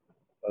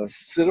کریں,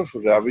 صرف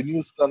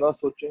ریونیوز کا نہ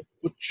سوچیں,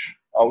 کچھ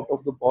out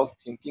of the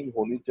box thinking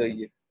ہونی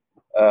چاہیے.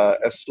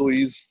 ایس او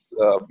ایز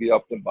بھی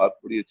آپ نے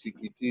بات بڑی اچھی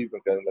کی تھی, میں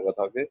کہنے لگا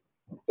تھا کہ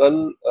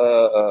کل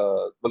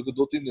بلکہ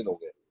 2-3 دن ہو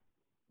گئے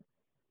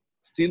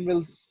اسٹیل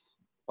ملز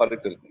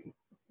فارغ کر دی,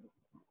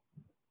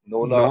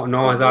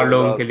 9,000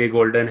 لوگوں کے لیے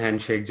گولڈن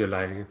ہینڈ شیک جو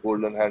لائے ہیں,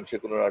 گولڈن ہینڈ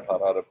شیک انہوں نے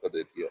 18 ارب کا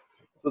دے دیا.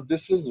 تو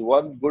دس از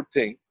ون گڈ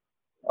تھنگ.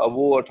 اب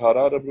وہ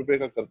 18 ارب روپے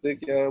کا کرتے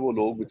کیا ہے وہ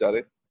لوگ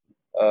بیچارے,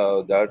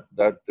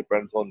 that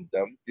depends on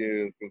them,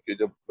 کیونکہ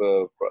جب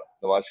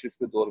نواز شریف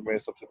کے دور میں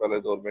سب سے پہلے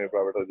دور میں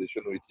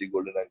پرائیویٹائزیشن ہوئی تھی,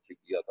 گولڈن ہینڈ شیک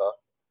کیا تھا,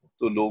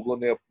 تو لوگوں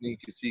نے اپنی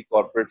کسی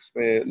کارپوریٹس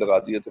میں لگا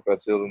دیے تھے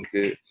پیسے اور ان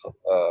کے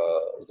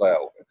ضائع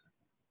ہو گئے تھے.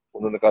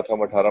 انہوں نے کہا تھا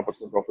ہم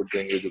 18% پروفٹ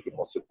دیں گے, جو کہ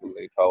پاسبل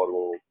نہیں تھا, اور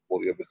وہ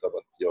بوریا بسا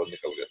بند کیا اور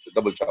نکل گئے تھے.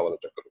 ڈبل چاہ والا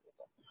چکر ہوتا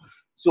تھا.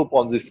 سو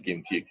پونزی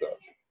اسکیم تھی ایک طرح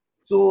سے.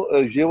 سو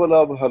یہ والا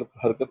اب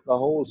حرکت نہ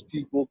ہو, اس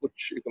کی وہ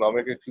کچھ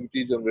اکنامک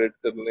ایکٹیویٹی جنریٹ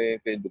کر لیں,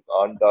 کہیں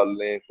دکان ڈال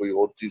لیں, کوئی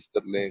اور چیز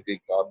کر لیں, کہیں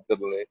کام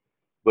کر لیں,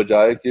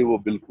 بجائے کہ وہ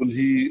بالکل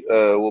ہی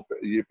وہ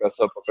یہ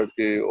پیسہ پکڑ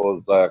کے اور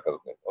ضائع کر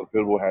دیں اور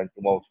پھر وہ ہینڈ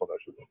ٹو ماؤتھ ہونا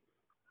شروع ہو.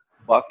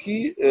 باقی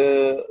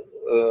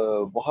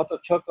بہت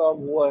اچھا کام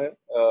ہوا ہے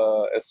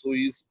ایس او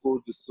ایز کو،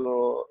 جس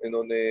طرح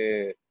انہوں نے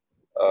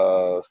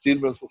اسٹیل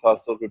ملز کو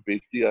خاص طور پہ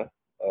بیچ دیا،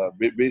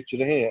 بیچ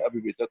رہے ہیں،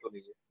 ابھی بیچا تو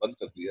نہیں ہے، بند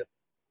کر دیا.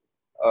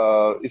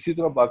 اسی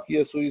طرح باقی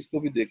ایس او ایز کو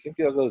بھی دیکھیں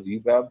کہ اگر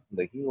ریویمپ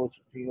نہیں ہو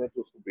سکتی ہیں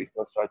تو اس کو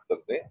بیچنا اسٹارٹ کر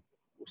دیں.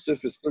 اس سے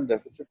فسکل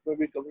ڈیفیسٹ میں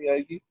بھی کمی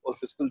آئے گی، اور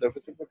فسکل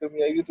ڈیفیسٹ میں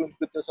کمی آئے گی تو ان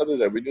کو اتنے سارے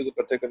ریونیوز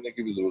اکٹھے کرنے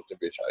کی بھی ضرورتیں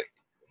پیش آئے گی.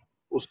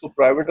 اس کو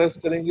پرائیویٹائز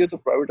کریں گے تو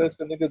پرائیویٹائز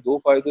کرنے کے دو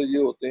فائدے یہ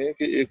ہوتے ہیں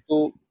کہ ایک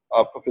تو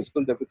آپ کا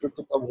فسکل ڈیفیسٹ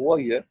تو کم ہوا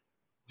ہی ہے،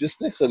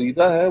 جس نے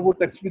خریدا ہے وہ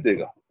ٹیکس بھی دے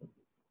گا،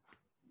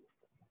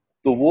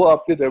 تو وہ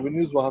آپ کے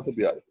ریونیوز وہاں سے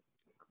بھی آئے.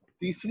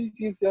 تیسری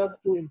چیز یار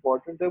جو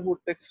امپورٹنٹ ہے وہ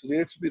ٹیکس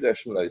ریٹس بھی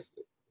ریشنلائز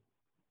کریں.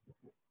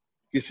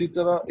 کسی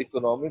طرح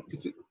اکنامک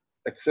کسی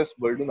ایکسیس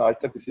برڈن آج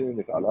تک کسی نے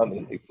نکالا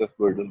نہیں، ایکسیس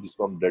برڈن جس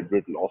کو ہم ڈیڈ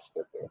ویٹ لاس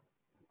کہتے ہیں.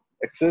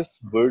 ایکسیس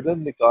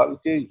برڈن نکال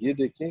کے یہ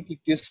دیکھیں کہ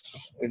کس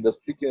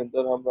انڈسٹری کے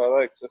اندر ہمارا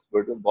ایکسیس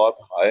برڈن بہت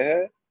ہائی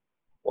ہے،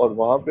 اور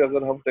وہاں پہ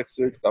اگر ہم ٹیکس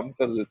ریٹ کم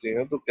کر دیتے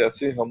ہیں تو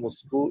کیسے ہم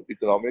اس کو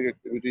اکنامک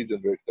ایکٹیویٹی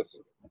جنریٹ کر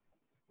سکتے ہیں.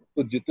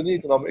 تو جتنی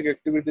اکنامک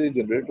ایکٹیویٹی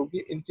جنریٹ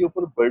ہوگی ان کے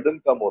اوپر برڈن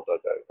کم ہوتا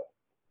جائے گا.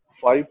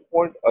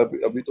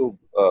 ابھی تو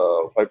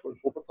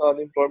 5.4% ان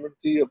امپلائمنٹ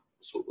تھی، اب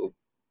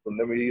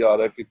سننے میں یہ آ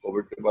رہا ہے کہ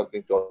کووڈ کے بعد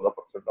کہیں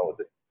 14% نہ ہو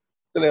جائے.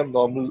 چلے ہم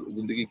نارمل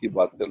زندگی کی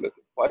بات کر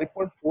لیتے ہیں.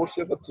 5.4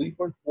 سے اگر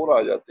 3.4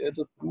 آ جاتے ہیں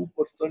تو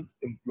 2%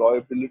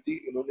 امپلائبلٹی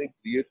انہوں نے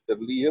کریٹ کر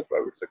لی ہے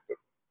پرائیویٹ سیکٹر.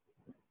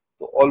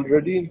 تو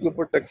آلریڈی ان کے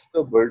اوپر ٹیکس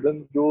کا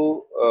برڈن جو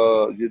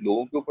یہ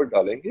لوگوں کے اوپر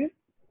ڈالیں گے،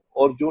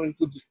 اور جو ان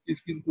کو جس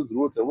چیز کی ان کو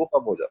ضرورت ہے وہ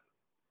کم ہو جاتا ہے.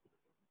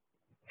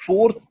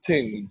 فورتھ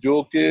تھنگ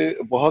جو کہ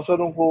بہت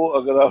ساروں کو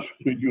اگر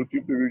آپ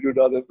یوٹیوب پہ ویڈیو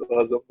ڈالیں تو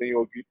ہضم نہیں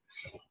ہوگی،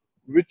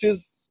 وچ is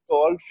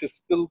called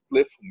fiscal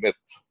cliff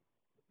math.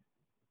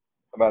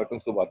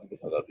 Americans کو بات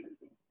پسند آتی ہے،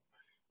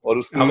 اور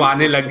اس کی اب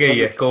آنے لگ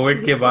گئی ہے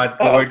کووڈ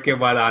کے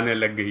بعد آنے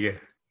لگ گئی ہے.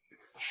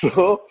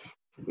 سو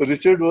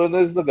ریچرڈ ورنر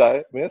از دا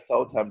گائے. میں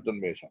ساؤتھ ہیمپٹن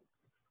میں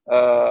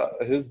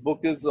ہز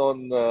بک از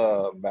آن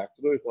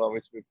میکرو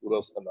اکنامکس میں پورا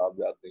اس کا نام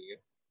یاد نہیں ہے.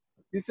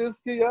 He says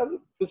کہ یار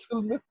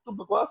فسکل میتھ تو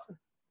بکواس ہے،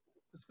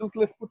 فسکل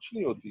کلف کچھ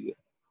نہیں ہوتی ہے.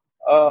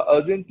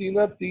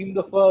 ارجنٹینا 3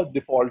 دفعہ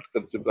ڈیفالٹ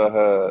کر چکا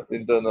ہے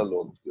انٹرنل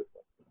لونز کے اوپر.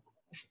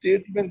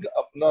 اسٹیٹ بینک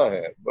اپنا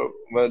ہے.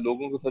 میں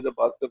لوگوں کے ساتھ جب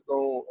بات کرتا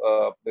ہوں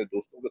اپنے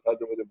دوستوں کے ساتھ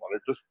جو میرے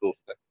مانیٹرس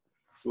دوست ہیں،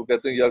 تو وہ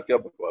کہتے ہیں یار کیا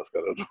بکواس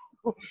کر رہے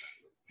ہو.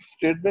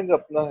 اسٹیٹ بینک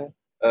اپنا ہے.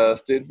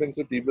 اسٹیٹ بینک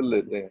سے ٹی بل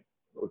لیتے ہیں،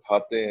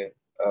 اٹھاتے ہیں،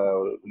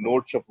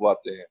 نوٹ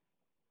چھپواتے ہیں،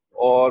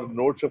 اور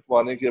نوٹ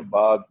چھپوانے کے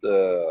بعد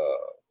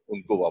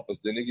ان کو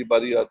واپس دینے کی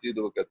باری آتی ہے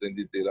تو وہ کہتے ہیں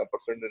جی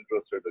 13%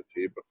 انٹرسٹ ریٹ ہے،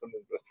 6%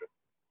 انٹرسٹ ریٹ.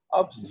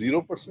 آپ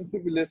 0% پہ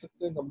بھی لے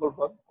سکتے ہیں، نمبر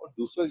 1. اور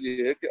دوسرا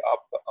یہ ہے کہ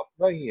آپ کا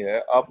اپنا ہی ہے،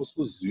 آپ اس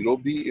کو زیرو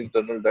بھی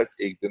انٹرنل ڈیٹ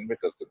ایک دن میں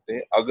کر سکتے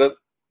ہیں اگر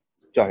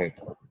چاہیں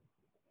تو.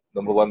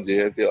 نمبر 1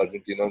 یہ ہے کہ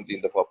ارجنٹینا نے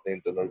 3 دفعہ اپنے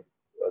انٹرنل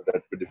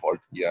ڈیٹ پہ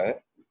ڈیفالٹ کیا ہے،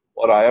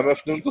 اور آئی ایم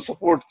ایف نے ان کو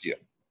سپورٹ کیا.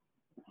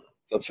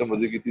 سب سے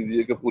مزے کی چیز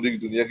یہ کہ پوری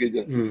دنیا کی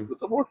ایجنسی ان کو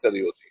سپورٹ کر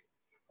رہی ہوتی ہے.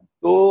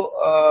 تو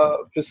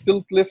فسکل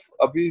کلف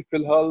ابھی فی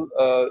الحال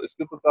اس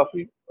کے اوپر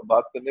کافی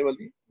بات کرنے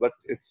والی، بٹ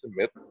اٹس اے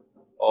میتھ،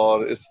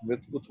 اور اس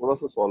میتھ کو تھوڑا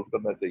سا سالو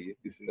کرنا چاہیے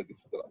کسی نہ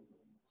کسی طرح.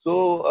 سو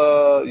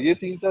یہ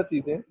 3-4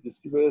 چیزیں جس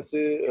کی وجہ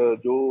سے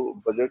جو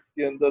بجٹ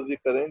کے اندر یہ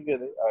کریں گے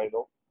نہیں. آئی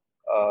نو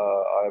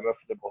آئی ایم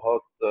ایف نے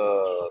بہت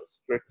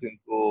اسٹرکٹ ان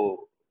کو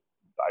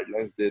گائیڈ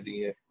لائنس دے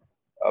دی ہیں.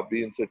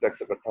 ابھی ان سے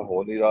ٹیکس اکٹھا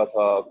ہو نہیں رہا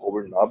تھا،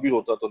 کووڈ نہ بھی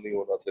ہوتا تو نہیں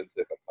ہونا تھا ان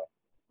سے اکٹھا.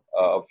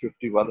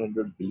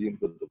 5100 بلین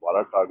کو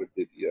دوبارہ ٹارگٹ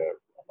دے دیا ہے.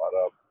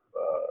 ہمارا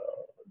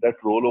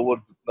ڈیٹ رول اوور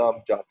جتنا ہم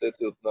چاہتے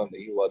تھے اتنا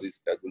نہیں ہوا،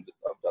 ریسکیجول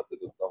جتنا ہم چاہتے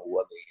تھے اتنا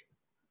ہوا نہیں ہے.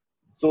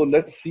 سو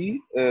لیٹس سی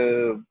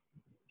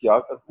کیا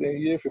کرتے ہیں.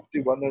 یہ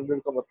 5100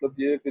 کا مطلب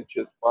یہ ہے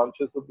کہ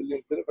 500-600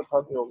 بلین پھر اکٹھا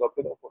نہیں ہوگا،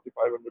 پھر ہم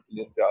 4500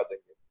 بلین پہ آ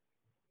جائیں گے،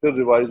 پھر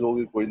ریوائز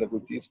ہوگی کوئی نہ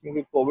کوئی چیز،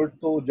 کیونکہ کووڈ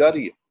تو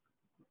جاری ہے.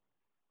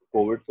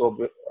 کووڈ تو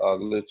اب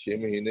اگلے 6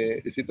 مہینے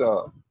اسی طرح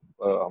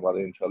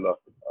ہمارے انشاءاللہ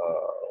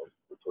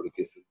تھوڑے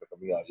کیسز میں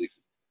کمی آ جائے گی،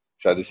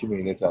 شاید اسی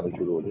مہینے سے آنے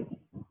شروع ہو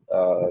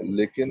جائے.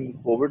 لیکن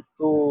کووڈ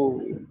تو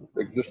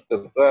ایگزسٹ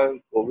کرتا ہے.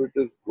 Covid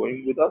is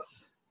going with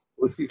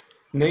us.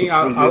 نہیں،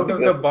 out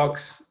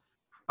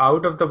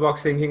of the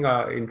box thinking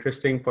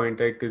interesting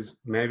point ہے.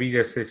 میں بھی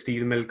جیسے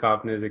اسٹیل مل کا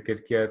آپ نے ذکر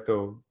کیا، تو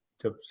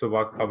جب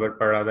صبح خبر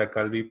پڑھ رہا تھا،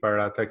 کل بھی پڑھ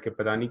رہا تھا کہ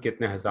پتہ نہیں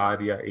کتنے ہزار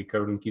یا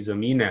ایکڑ ان کی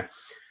زمین ہے،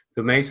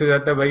 تو میں ہی سوچا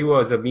تھا بھائی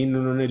وہ زمین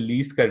انہوں نے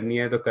لیز کرنی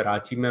ہے، تو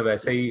کراچی میں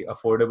ویسے ہی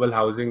افورڈیبل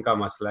ہاؤسنگ کا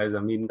مسئلہ ہے،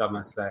 زمین کا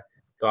مسئلہ ہے،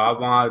 تو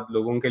آپ وہاں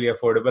لوگوں کے لیے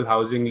افورڈیبل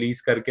ہاؤسنگ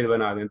لیز کر کے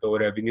بنا دیں تو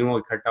ریونیو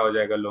اکٹھا ہو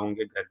جائے گا، لوگوں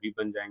کے گھر بھی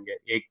بن جائیں گے.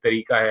 ایک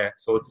طریقہ ہے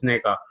سوچنے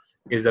کا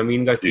کہ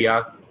زمین کا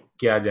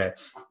کیا جائے.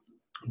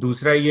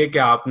 دوسرا یہ کہ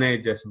آپ نے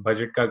جیسے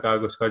بجٹ کا کہا،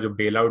 اس کا جو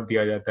بیل آؤٹ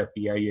دیا جاتا ہے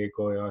پی آئی اے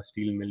کو یا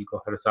اسٹیل مل کو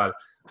ہر سال،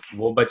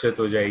 وہ بچت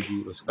ہو جائے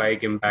گی، اس کا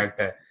ایک امپیکٹ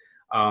ہے.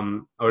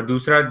 اور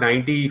دوسرا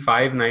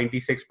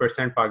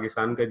 95-96%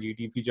 پاکستان کا جی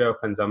ڈی پی جو ہے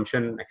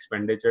کنزمپشن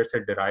ایکسپینڈیچر سے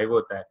ڈرائیو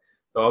ہوتا ہے.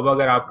 تو اب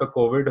اگر آپ کا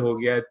کووڈ ہو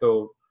گیا ہے تو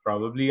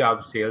probably آپ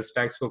sales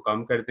tax کو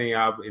کم کرتے ہیں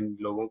یا آپ ان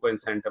لوگوں کو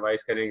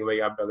incentivize کریں کہ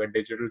بھائی آپ اگر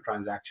ڈیجیٹل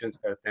ٹرانزیکشنز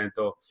کرتے ہیں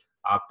تو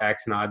آپ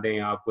ٹیکس نہ دیں,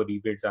 آپ کو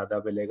ریبیٹ زیادہ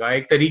ملے گا.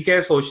 ایک طریقے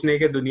سوچنے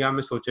کے دنیا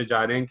میں سوچے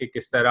جا رہے ہیں کہ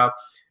کس طرح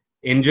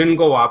انجن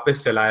کو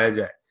واپس چلایا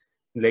جائے.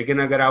 لیکن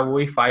اگر آپ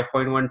وہی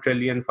 5.1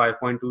 ٹریلین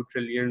 5.2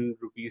 ٹریلین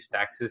روپیز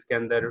ٹیکسز کے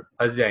اندر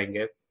پھنس جائیں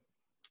گے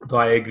تو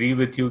آئی ایگری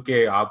وتھ یو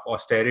کہ آپ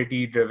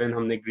آسٹیریٹی ڈریون,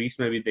 ہم نے گریس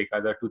میں بھی دیکھا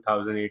تھا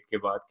 2008 کے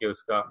بعد کہ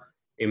اس کا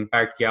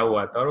امپیکٹ کیا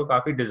ہوا تھا اور وہ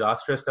کافی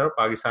ڈیزاسٹرس تھا. اور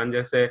پاکستان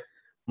جیسے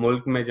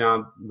ملک میں جہاں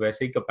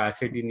ویسے ہی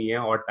کیپیسٹی نہیں ہے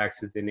اور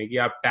ٹیکسز دینے کی,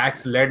 آپ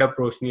ٹیکس لیڈ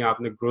اپروچ نہیں,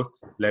 آپ نے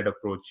گروتھ لیڈ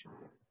اپروچ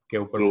کے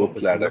اوپر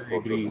فوکس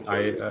کرنا.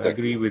 I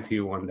agree with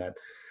you on that.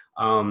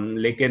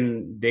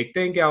 لیکن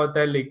دیکھتے ہیں کیا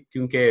ہوتا ہے,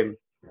 کیونکہ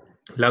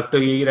لگ تو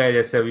یہی رہا ہے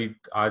جیسے ابھی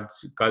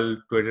آج کل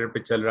ٹویٹر پہ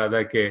چل رہا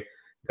تھا کہ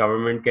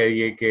گورنمنٹ کہہ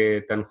رہی ہے کہ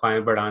تنخواہیں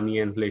بڑھانی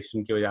ہے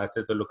انفلیشن کی وجہ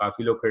سے, تو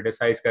کافی لوگ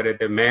کرٹیسائز کر رہے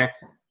تھے. میں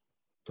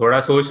تھوڑا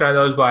سوچ رہا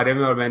تھا اس بارے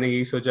میں اور میں نے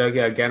یہی سوچا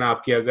کہ اگین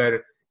آپ کی اگر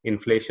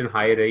انفلیشن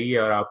ہائی رہی ہے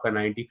اور آپ کا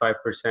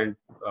 95%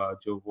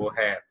 جو وہ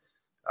ہے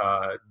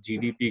جی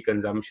ڈی پی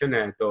کنزمپشن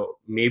ہے تو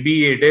may be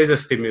it is a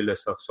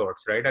stimulus of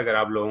sorts, right. اگر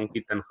آپ لوگوں کی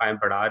تنخواہیں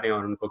بڑھا رہے ہیں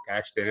اور ان کو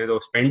کیش دے رہے ہیں تو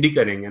اسپینڈ ہی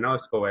کریں گے نا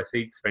اس کو, ویسے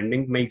ہی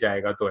اسپینڈنگ میں ہی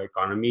جائے گا تو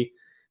اکانومی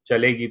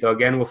چلے گی. تو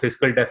اگین وہ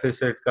فسکل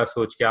ڈیفیسٹ کا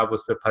سوچ کے آپ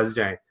اس پہ پھنس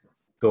جائیں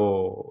تو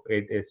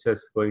it's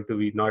just going to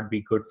be not be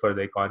good for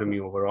the economy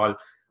overall.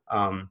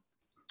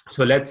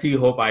 So let's see,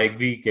 hope I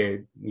agree کہ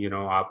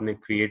آپ نے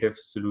creative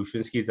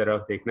solutions کی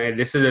طرف دیکھنا ہے.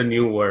 This is a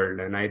new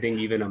world and I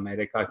think even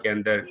America کے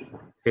اندر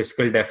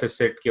fiscal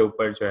deficit کے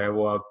اوپر جو ہے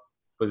وہ اب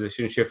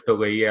position shift ہو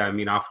گئی ہے. I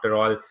mean after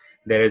all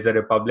there is a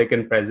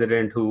Republican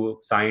president who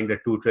signed a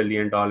 $2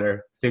 trillion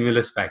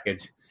stimulus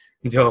package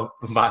جو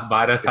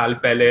 12 سال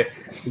پہلے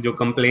جو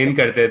کمپلین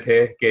کرتے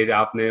تھے کہ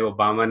آپ نے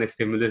اوباما نے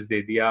اسٹیمولس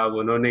دے دیا,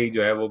 انہوں نے ہی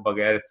جو ہے وہ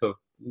بغیر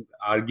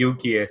آرگیو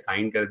کیے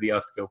سائن کر دیا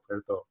اس کے اوپر.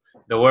 تو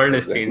the world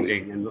is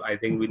changing and I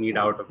think we need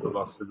out of the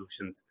box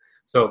solutions.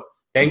 So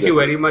thank you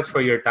very much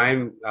for your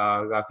time.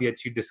 کافی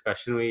اچھی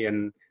ڈسکشن ہوئی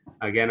and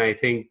again I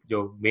think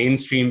جو مین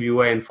اسٹریم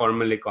ویو ہے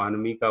انفارمل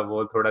اکانومی کا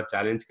وہ تھوڑا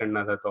challenge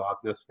کرنا تھا تو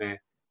آپ نے اس میں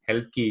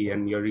help ki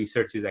and your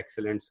research is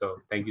excellent, so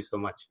thank you so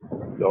much.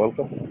 You're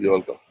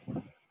welcome.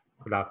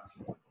 Khuda Hafiz.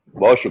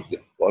 بہت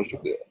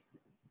شکریہ.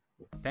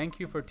 Thank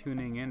you for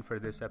tuning in for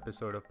this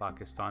episode of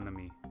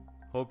Pakistonomy.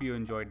 Hope you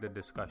enjoyed the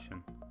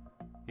discussion.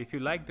 If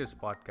you like this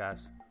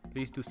podcast,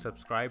 please do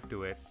subscribe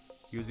to it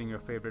using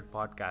your favorite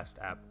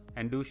podcast app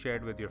and do share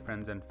it with your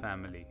friends and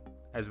family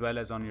as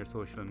well as on your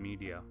social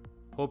media.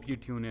 Hope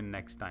you tune in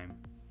next time.